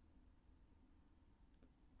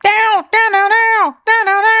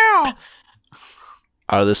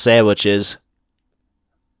are the sandwiches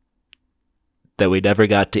that we never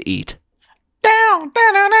got to eat.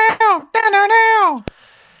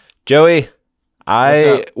 Joey,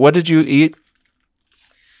 what did you eat?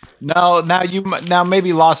 No, now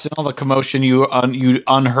maybe lost in all the commotion. You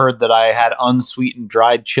unheard that I had unsweetened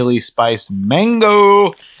dried chili spiced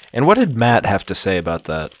mango. And what did Matt have to say about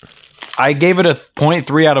that? I gave it a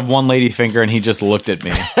 0.3 out of one ladyfinger, and he just looked at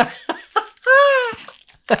me.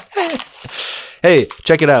 Hey,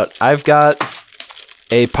 check it out. I've got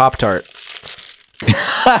a Pop-Tart.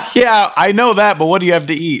 Yeah, I know that, but what do you have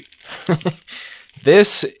to eat?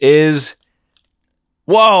 This is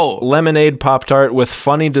lemonade Pop-Tart with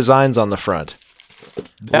funny designs on the front.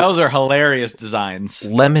 Those are hilarious designs.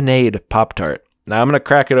 Lemonade Pop-Tart. Now I'm going to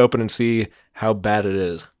crack it open and see how bad it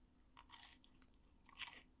is.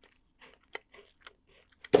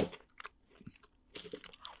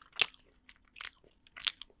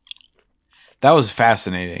 That was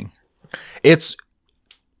fascinating. It's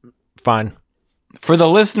fine. For the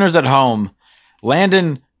listeners at home,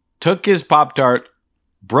 Landon took his Pop-Tart,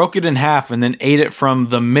 broke it in half, and then ate it from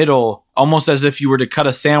the middle, almost as if you were to cut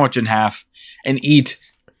a sandwich in half and eat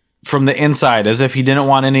from the inside, as if he didn't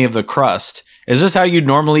want any of the crust. Is this how you'd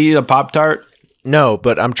normally eat a Pop-Tart? No,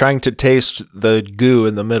 but I'm trying to taste the goo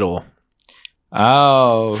in the middle.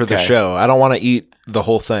 Oh, okay. For the show. I don't want to eat the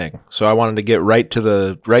whole thing, so I wanted to get right to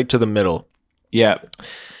the middle. Yeah.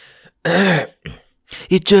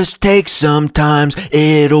 It just takes sometimes.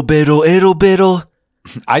 It'll biddle.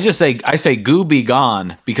 I say goo be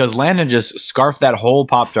gone, because Landon just scarfed that whole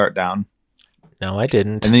Pop-Tart down. No, I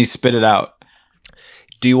didn't. And then he spit it out.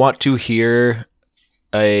 Do you want to hear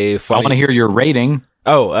a funny... I want to hear your rating.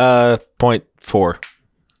 0.4.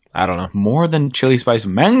 I don't know. More than chili spice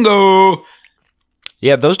mango.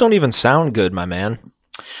 Yeah, those don't even sound good, my man.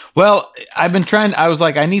 Well, I was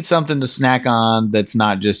like, I need something to snack on that's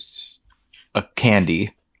not just a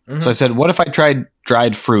candy. Mm-hmm. So I said, what if I tried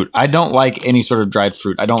dried fruit? I don't like any sort of dried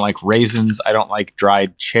fruit. I don't like raisins. I don't like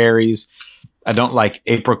dried cherries. I don't like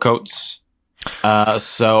apricots.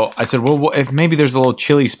 So I said, well, if maybe there's a little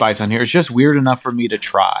chili spice on here, it's just weird enough for me to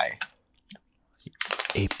try.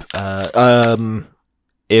 If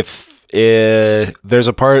there's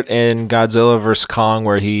a part in Godzilla vs. Kong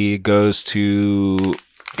where he goes to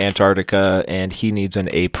Antarctica and he needs an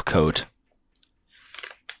ape coat.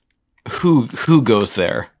 Who goes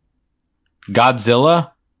there?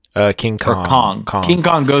 Godzilla? King Kong. Or Kong. King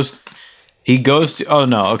Kong goes to, oh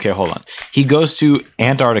no, okay, hold on. He goes to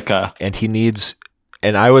Antarctica. And he needs,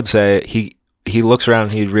 and I would say he looks around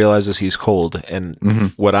and he realizes he's cold. And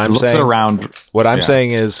what I'm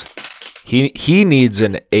saying is he needs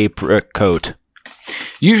an apricot.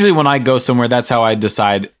 Usually when I go somewhere, that's how I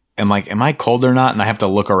decide. I'm like, am I cold or not? And I have to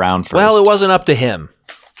look around first. Well, it wasn't up to him.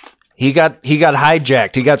 He got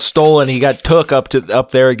hijacked. He got stolen. He got took up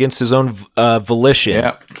there against his own volition.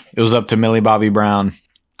 Yeah, it was up to Millie Bobby Brown.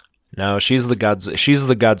 No, she's the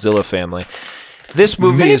Godzilla family. This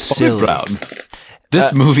movie is silly.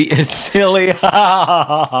 This movie is silly. Do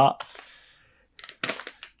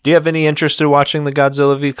you have any interest in watching the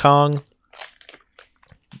Godzilla v Kong?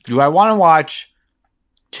 Do I want to watch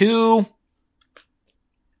two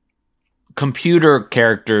computer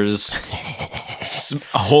characters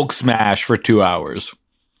Hulk smash for 2 hours?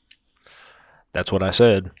 That's what I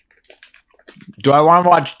said. Do I want to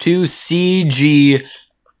watch two CG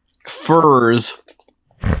furs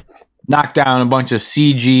knock down a bunch of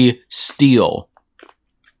CG steel?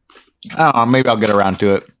 I don't know. Maybe I'll get around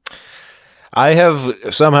to it. I have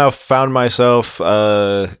somehow found myself.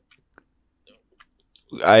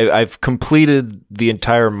 I've completed the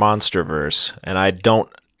entire MonsterVerse, and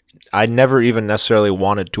I never even necessarily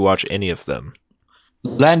wanted to watch any of them.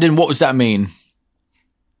 Landon, what does that mean?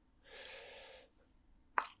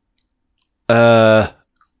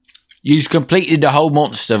 You've completed the whole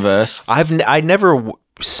MonsterVerse. I never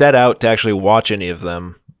set out to actually watch any of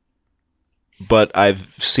them, but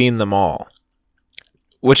I've seen them all.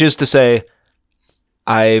 Which is to say,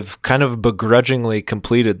 I've kind of begrudgingly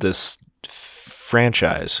completed this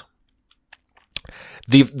franchise.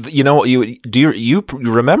 You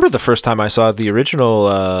remember the first time I saw the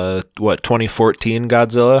original 2014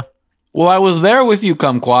 Godzilla? Well, I was there with you,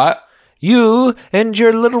 Kumquat. You and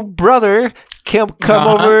your little brother come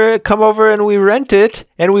over and we rent it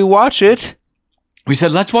and we watch it. We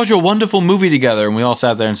said, let's watch a wonderful movie together. And we all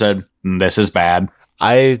sat there and said, this is bad.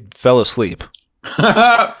 I fell asleep.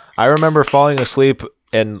 I remember falling asleep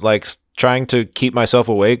and like trying to keep myself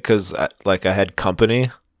awake because I had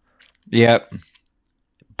company. Yep.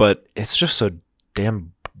 But it's just so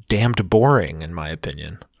damned boring, in my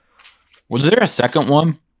opinion. Was there a second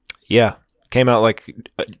one? Yeah. Came out like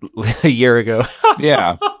a year ago.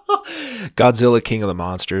 Yeah. Godzilla King of the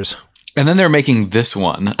Monsters. And then they're making this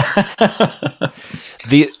one.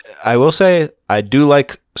 I will say I do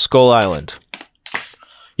like Skull Island.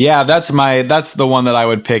 Yeah, that's the one that I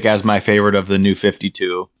would pick as my favorite of the new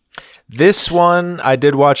 52. This one, I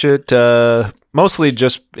did watch it mostly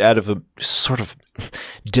just out of a sort of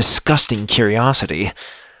disgusting curiosity.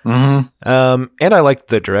 Mm-hmm. And I like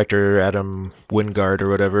the director, Adam Wingard or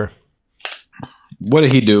whatever. What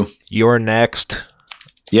did he do? You're Next.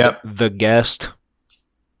 Yep. The Guest.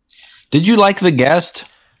 Did you like The Guest?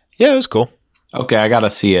 Yeah, it was cool. Okay, I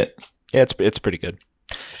gotta see it. Yeah, it's pretty good.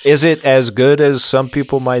 Is it as good as some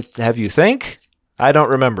people might have you think? I don't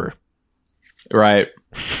remember. Right.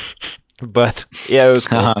 But yeah, it was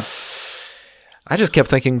cool. Uh-huh. I just kept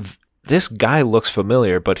thinking, this guy looks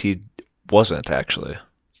familiar, but he wasn't actually.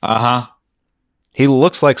 Uh-huh. He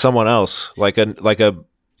looks like someone else, like a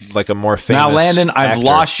more famous. Now, Landon, I've actor.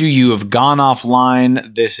 lost you. You have gone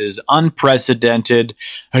offline. This is unprecedented.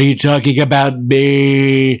 Are you talking about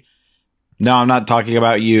me? No, I'm not talking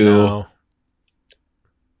about you. No.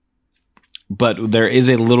 But there is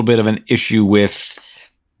a little bit of an issue with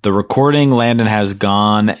the recording. Landon has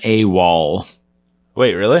gone AWOL.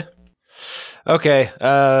 Wait, really? Okay,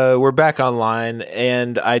 we're back online,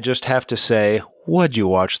 and I just have to say, what'd you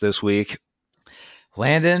watch this week?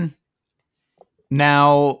 Landon,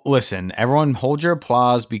 now listen, everyone hold your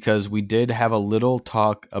applause because we did have a little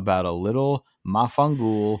talk about a little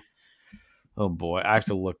mafangul. Oh boy, I have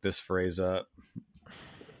to look this phrase up.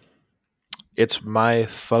 It's my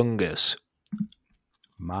fungus.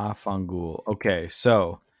 Mafangul. Okay,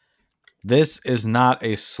 so this is not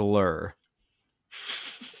a slur.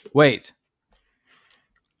 Wait.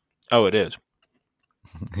 Oh, it is.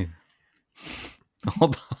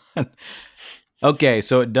 Hold on. Okay,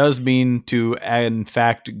 so it does mean to, in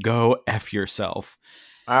fact, go F yourself.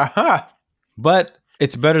 Aha. But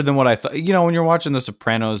it's better than what I thought. You know, when you're watching The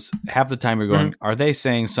Sopranos, half the time you're going, are they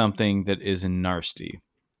saying something that is nasty?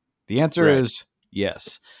 The answer is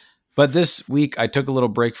yes. But this week, I took a little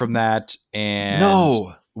break from that. And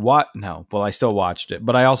No. What? No. Well, I still watched it.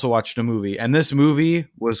 But I also watched a movie. And this movie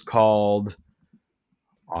was called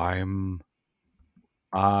I'm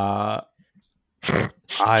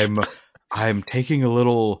taking a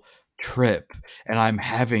little trip and I'm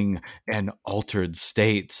having an altered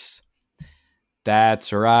states.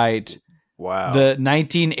 That's right. Wow. The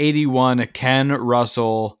 1981 Ken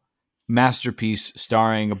Russell masterpiece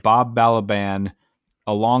starring Bob Balaban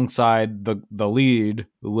alongside the lead,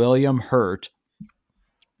 William Hurt,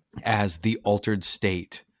 as The Altered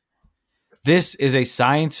State. This is a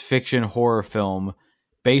science fiction horror film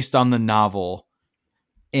based on the novel.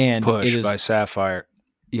 And Push by Sapphire.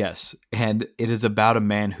 Yes, and it is about a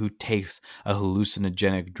man who takes a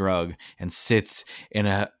hallucinogenic drug and sits in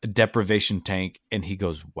a deprivation tank, and he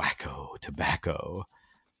goes wacko tobacco.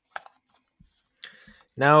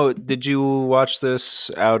 Now, did you watch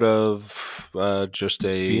this out of just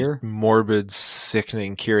a Fear? morbid,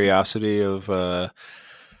 sickening curiosity of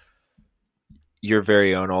your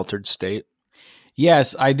very own altered state?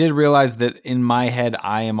 Yes, I did realize that in my head,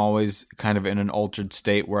 I am always kind of in an altered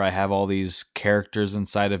state where I have all these characters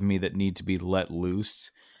inside of me that need to be let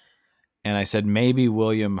loose. And I said, maybe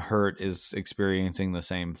William Hurt is experiencing the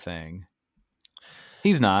same thing.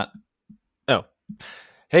 He's not. Oh.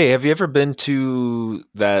 Hey, have you ever been to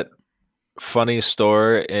that funny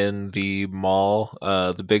store in the mall,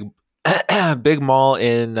 the big big mall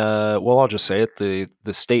in, well, I'll just say it,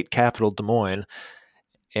 the state capital, Des Moines?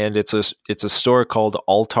 And it's a store called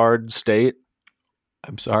Altard State.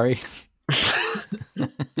 I'm sorry.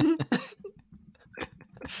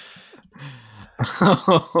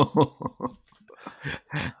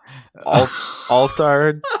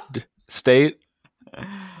 Altard State.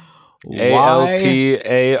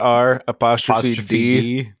 ALTAR apostrophe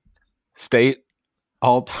D State.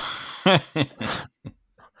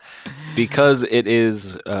 Because it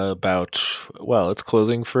is about, well, it's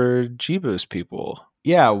clothing for Jeebus people.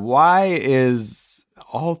 Yeah, why is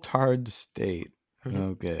Altard State?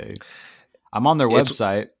 Okay. I'm on their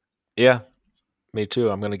website. Yeah, me too.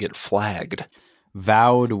 I'm going to get flagged.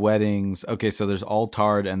 Vowed weddings. Okay, so there's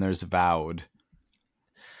altard and there's vowed.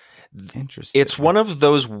 Interesting. It's one of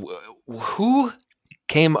those. Who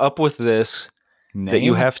came up with this? Name? That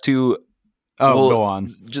you have to. Go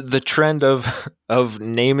on. The trend of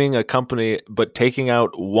naming a company but taking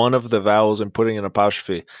out one of the vowels and putting an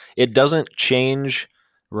apostrophe. It doesn't change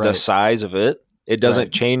the size of it. It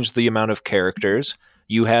doesn't change the amount of characters.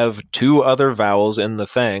 You have two other vowels in the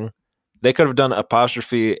thing. They could have done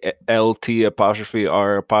apostrophe LT apostrophe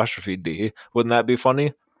R apostrophe D. Wouldn't that be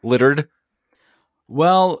funny? Littered.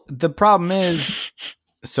 Well, the problem is,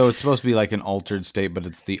 so it's supposed to be like an altered state, but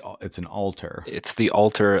it's an altar. It's the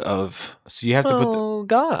altar of. So you have to put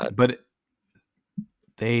God. But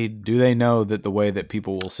they know that the way that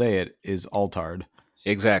people will say it is altard.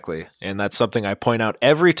 Exactly, and that's something I point out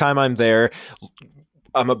every time I'm there.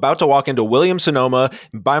 I'm about to walk into Williams-Sonoma,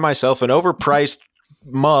 buy myself an overpriced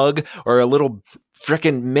mug or a little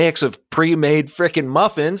frickin' mix of pre-made frickin'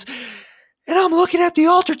 muffins, and I'm looking at the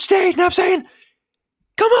altered state and I'm saying,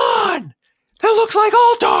 come on, that looks like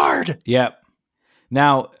altard. Yep.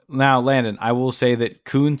 Now, Landon, I will say that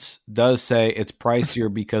Kuntz does say it's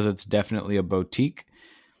pricier because it's definitely a boutique.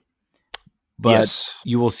 But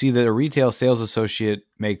you will see that a retail sales associate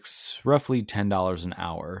makes roughly $10 an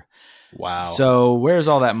hour. Wow. So where's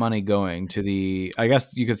all that money going to the, I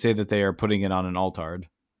guess you could say that they are putting it on an altard.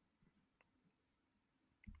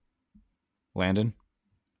 Landon?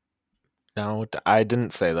 No, I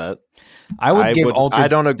didn't say that. I would give altard I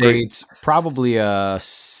don't agree. States probably a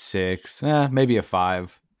 6, maybe a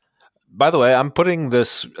 5. By the way, I'm putting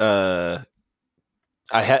this, I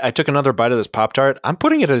took another bite of this Pop-Tart. I'm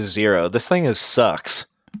putting it as 0. This thing sucks.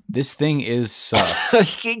 This thing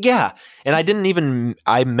sucks. Yeah. And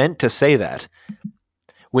I meant to say that.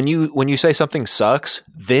 When you say something sucks,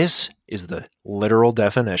 this is the literal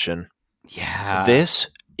definition. Yeah. This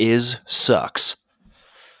is sucks.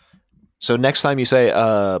 So next time you say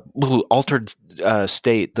Altered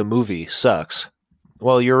State, the movie sucks.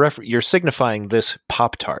 Well, you're signifying this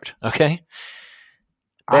Pop-Tart, okay?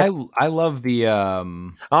 I love the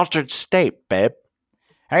Altered State, babe.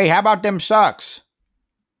 Hey, how about them sucks?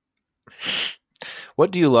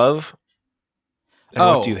 What do you love? And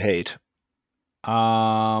what do you hate?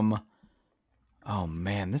 Oh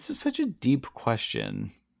man, this is such a deep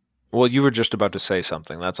question. Well, you were just about to say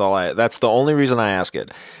something. That's the only reason I ask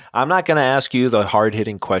it. I'm not going to ask you the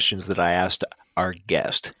hard-hitting questions that I asked our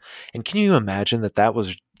guest. And can you imagine that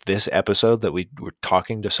was this episode that we were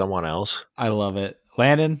talking to someone else? I love it.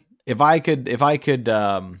 Landon, if I could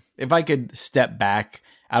step back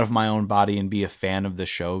out of my own body and be a fan of the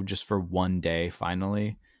show just for one day,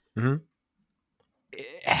 finally,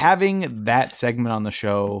 having that segment on the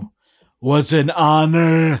show was an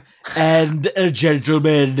honor and a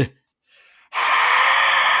gentleman.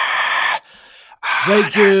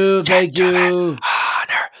 Thank you. Honor,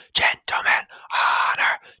 gentlemen.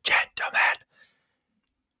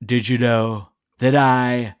 Did you know that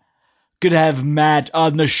I could have Matt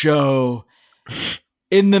on the show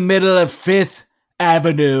in the middle of 5th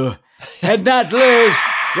Avenue and not lose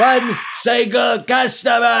one single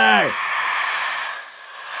customer?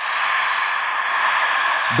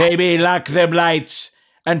 Baby, lock them lights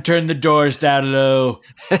and turn the doors down low.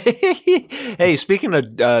 Hey, speaking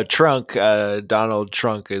of Trunk, Donald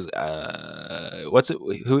Trunk is what's it?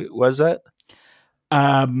 Who was that?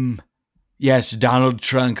 Yes, Donald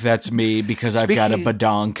Trunk. That's me because I've got a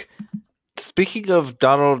badonk. Speaking of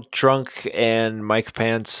Donald Trunk and Mike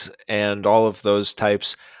Pence and all of those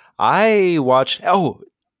types, I watched. Oh,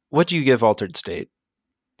 what do you give Altered State?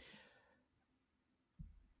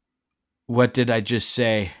 What did I just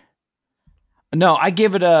say? No, I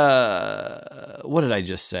give it a. What did I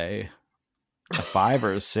just say? A 5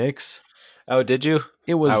 or a 6? Oh, did you?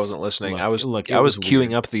 It was. I wasn't listening. I was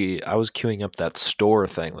queuing up that store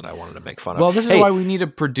thing that I wanted to make fun of. Well, this is why we need a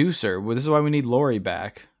producer. This is why we need Lori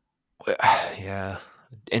back. Yeah.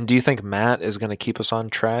 And do you think Matt is going to keep us on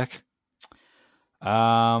track?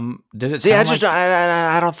 Did it? See,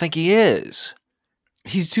 I don't think he is.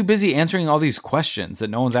 He's too busy answering all these questions that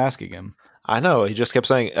no one's asking him. I know. He just kept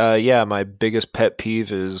saying, yeah, my biggest pet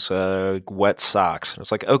peeve is wet socks.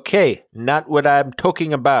 It's like, okay, not what I'm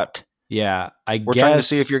talking about. Yeah, We're trying to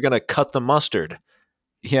see if you're going to cut the mustard.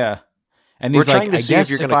 Yeah. And he's like, I guess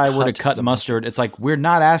if I were to cut mustard, it's like, we're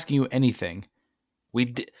not asking you anything.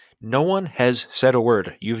 No one has said a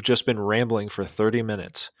word. You've just been rambling for 30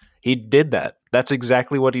 minutes. He did that. That's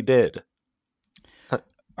exactly what he did.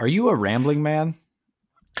 Are you a rambling man?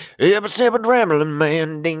 Yep, seven rambling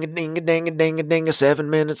man, ding a ding a ding a ding a ding a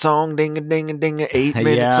 7-minute song, ding a ding a ding a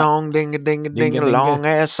 8-minute Yeah. song, ding a ding a ding a long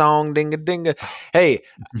ass song, ding a ding a. Hey,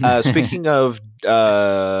 speaking of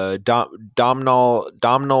Domhnall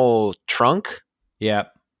Trunk,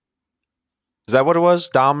 Yep. is that what it was?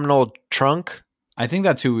 Domhnall Trunk. I think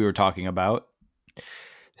that's who we were talking about.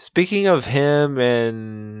 Speaking of him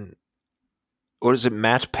and what is it,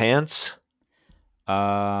 Matt Pants?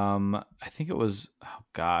 I think it was, oh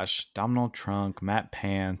gosh, Domhnall Trunk, Matt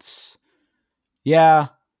Pants. Yeah.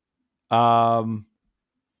 Well,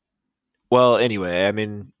 anyway, I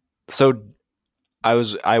mean, so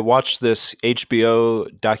I watched this HBO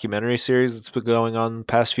documentary series that's been going on the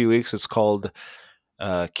past few weeks. It's called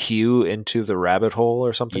Q Into the Rabbit Hole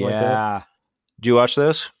or something like that. Yeah. Did you watch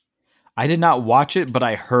this? I did not watch it, but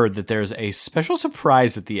I heard that there's a special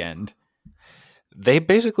surprise at the end. They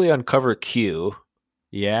basically uncover Q.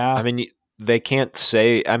 Yeah. I mean, they can't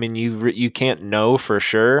say. I mean, you can't know for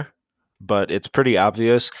sure, but it's pretty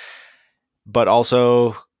obvious. But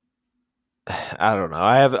also, I don't know.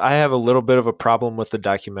 I have a little bit of a problem with the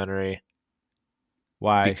documentary.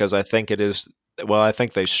 Why? Because I think it is. Well, I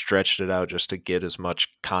think they stretched it out just to get as much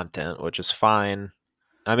content, which is fine.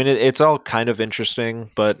 I mean, it's all kind of interesting,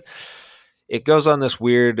 but it goes on this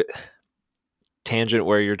weird tangent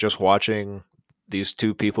where you're just watching these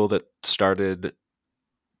two people that started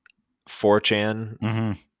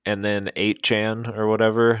 4chan and then 8chan or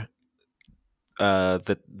whatever,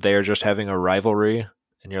 that they're just having a rivalry,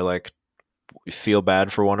 and you're like, you feel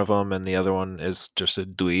bad for one of them, and the other one is just a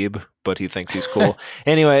dweeb, but he thinks he's cool.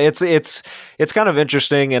 Anyway, it's kind of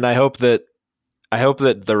interesting, and I hope that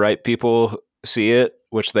the right people see it,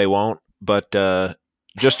 which they won't. But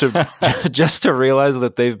just to realize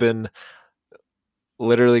that they've been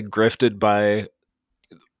literally grifted by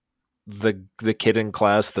the kid in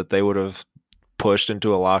class that they would have pushed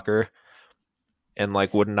into a locker and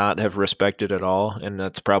like would not have respected at all, and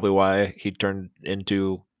that's probably why he turned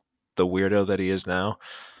into the weirdo that he is now.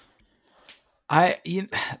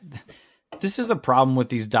 This is a problem with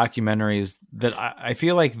these documentaries that I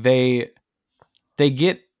feel like they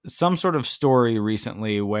get some sort of story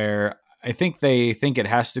recently where I think they think it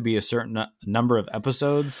has to be a certain number of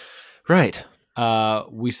episodes. Right.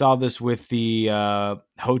 We saw this with the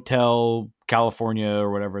Hotel California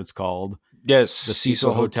or whatever it's called. Yes. The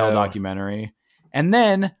Cecil Hotel documentary. And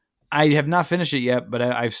then I have not finished it yet, but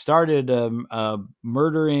I've started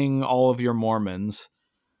Murdering All of Your Mormons.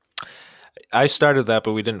 I started that,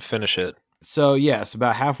 but we didn't finish it. So yes,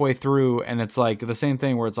 about halfway through, and it's like the same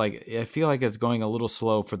thing where it's like, I feel like it's going a little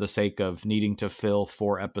slow for the sake of needing to fill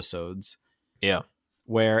 4 episodes. Yeah.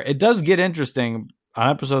 Where it does get interesting. On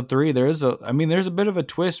episode 3, there's a bit of a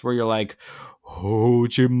twist where you're like, oh,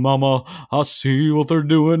 Mama, I see what they're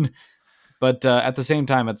doing. But at the same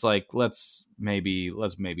time, it's like, let's maybe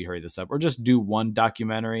hurry this up, or just do one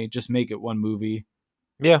documentary, just make it one movie.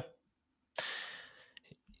 Yeah.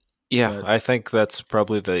 Yeah, I think that's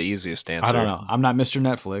probably the easiest answer. I don't know. I'm not Mr.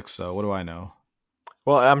 Netflix, so what do I know?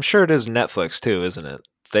 Well, I'm sure it is Netflix too, isn't it?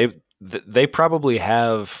 They probably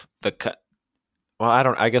have the cut. Well,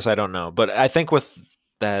 I guess I don't know, but I think with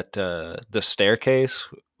that The Staircase,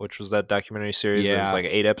 which was that documentary series that was like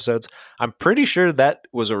 8 episodes, I'm pretty sure that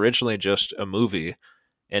was originally just a movie,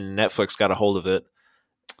 and Netflix got a hold of it,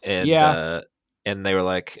 and and they were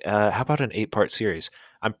like, "How about an 8-part series?"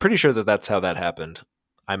 I'm pretty sure that's how that happened.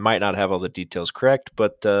 I might not have all the details correct,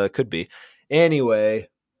 but could be. Anyway,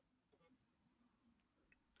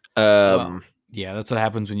 yeah, that's what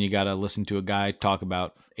happens when you got to listen to a guy talk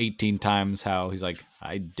about 18 times how he's like,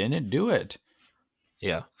 I didn't do it.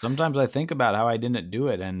 Yeah. Sometimes I think about how I didn't do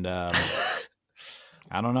it, and I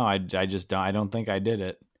don't know. I don't think I did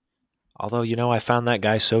it. Although, I found that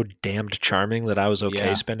guy so damned charming that I was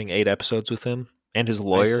okay spending 8 episodes with him and his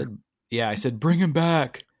lawyer. I said, bring him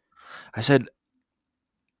back. I said,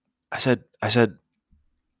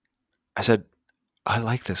 I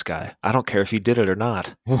like this guy. I don't care if he did it or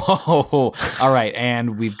not. Whoa. All right.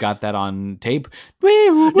 And we've got that on tape. Wait.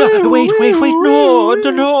 No.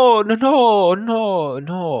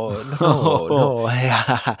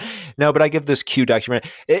 No, but I give this Q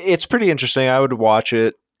documentary. It's pretty interesting. I would watch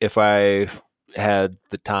it if I had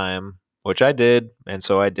the time, which I did. And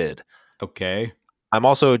so I did. Okay. I'm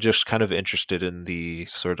also just kind of interested in the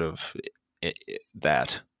sort of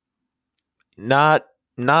that. Not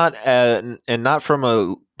from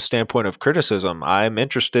a standpoint of criticism. I'm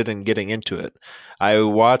interested in getting into it. I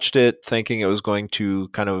watched it thinking it was going to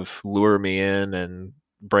kind of lure me in and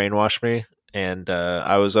brainwash me, and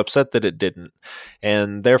I was upset that it didn't.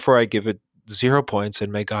 And therefore, I give it 0 points,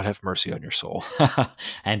 and may God have mercy on your soul.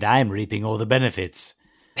 And I'm reaping all the benefits.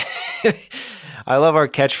 I love our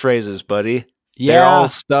catchphrases, buddy. Yeah. They're all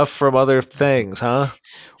stuff from other things, huh?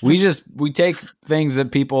 We take things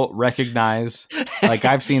that people recognize. Like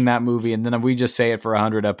I've seen that movie, and then we just say it for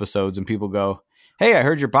 100 episodes, and people go, "Hey, I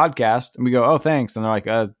heard your podcast," and we go, "Oh, thanks," and they're like,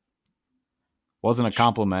 wasn't a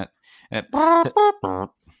compliment." And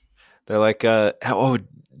they're like, "Oh,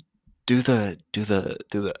 do the.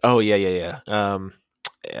 Oh yeah.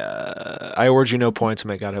 I award you no points, and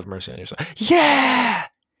may God have mercy on your soul. Yeah.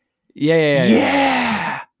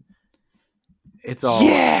 It's all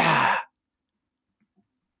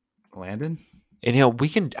Landon. And we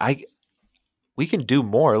can do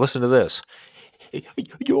more. Listen to this.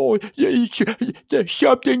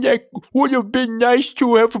 Something that would have been nice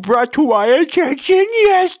to have brought to my attention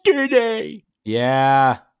yesterday.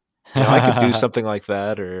 Yeah. I could do something like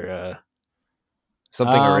that, or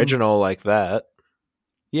something original like that.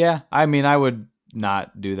 Yeah, I mean, I would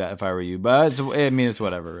not do that if I were you, but it's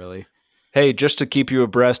whatever, really. Hey, just to keep you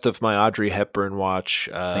abreast of my Audrey Hepburn watch.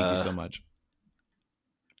 Thank you so much.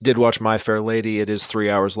 Did watch My Fair Lady. It is 3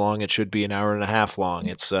 hours long. It should be an hour and a half long.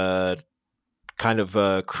 It's kind of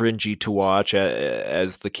cringy to watch,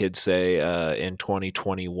 as the kids say, in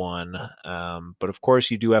 2021. But of course,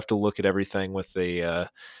 you do have to look at everything with the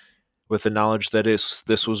knowledge that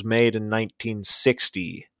this was made in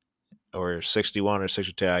 1960 or 61 or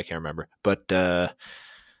 62. I can't remember. But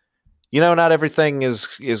not everything is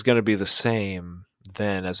going to be the same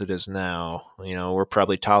then as it is now. We're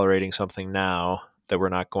probably tolerating something now that we're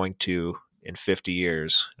not going to in 50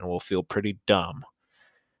 years, and we'll feel pretty dumb.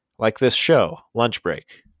 Like this show, Lunch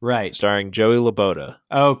Break. Right. Starring Joey Laboda.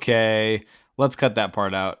 Okay. Let's cut that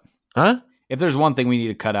part out. Huh? If there's one thing we need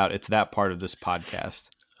to cut out, it's that part of this podcast.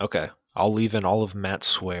 Okay. I'll leave in all of Matt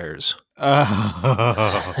swears. Well,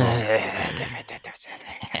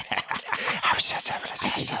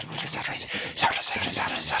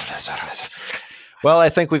 I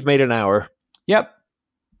think we've made an hour. Yep.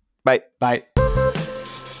 Bye. Bye.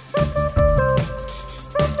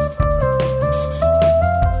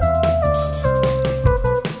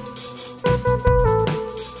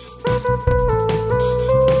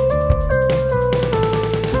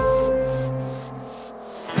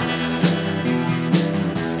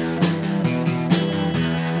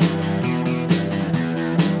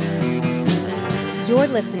 You're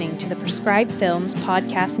listening to the Prescribed Films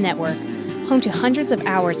Podcast Network, home to hundreds of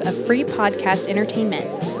hours of free podcast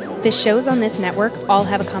entertainment. The shows on this network all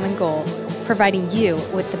have a common goal, providing you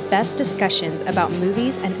with the best discussions about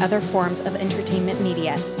movies and other forms of entertainment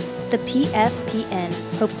media. The PFPN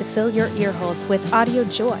hopes to fill your earholes with audio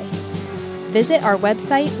joy. Visit our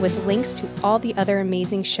website with links to all the other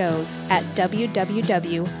amazing shows at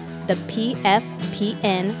www.thepfpn.com.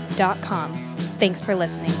 Thanks for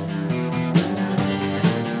listening.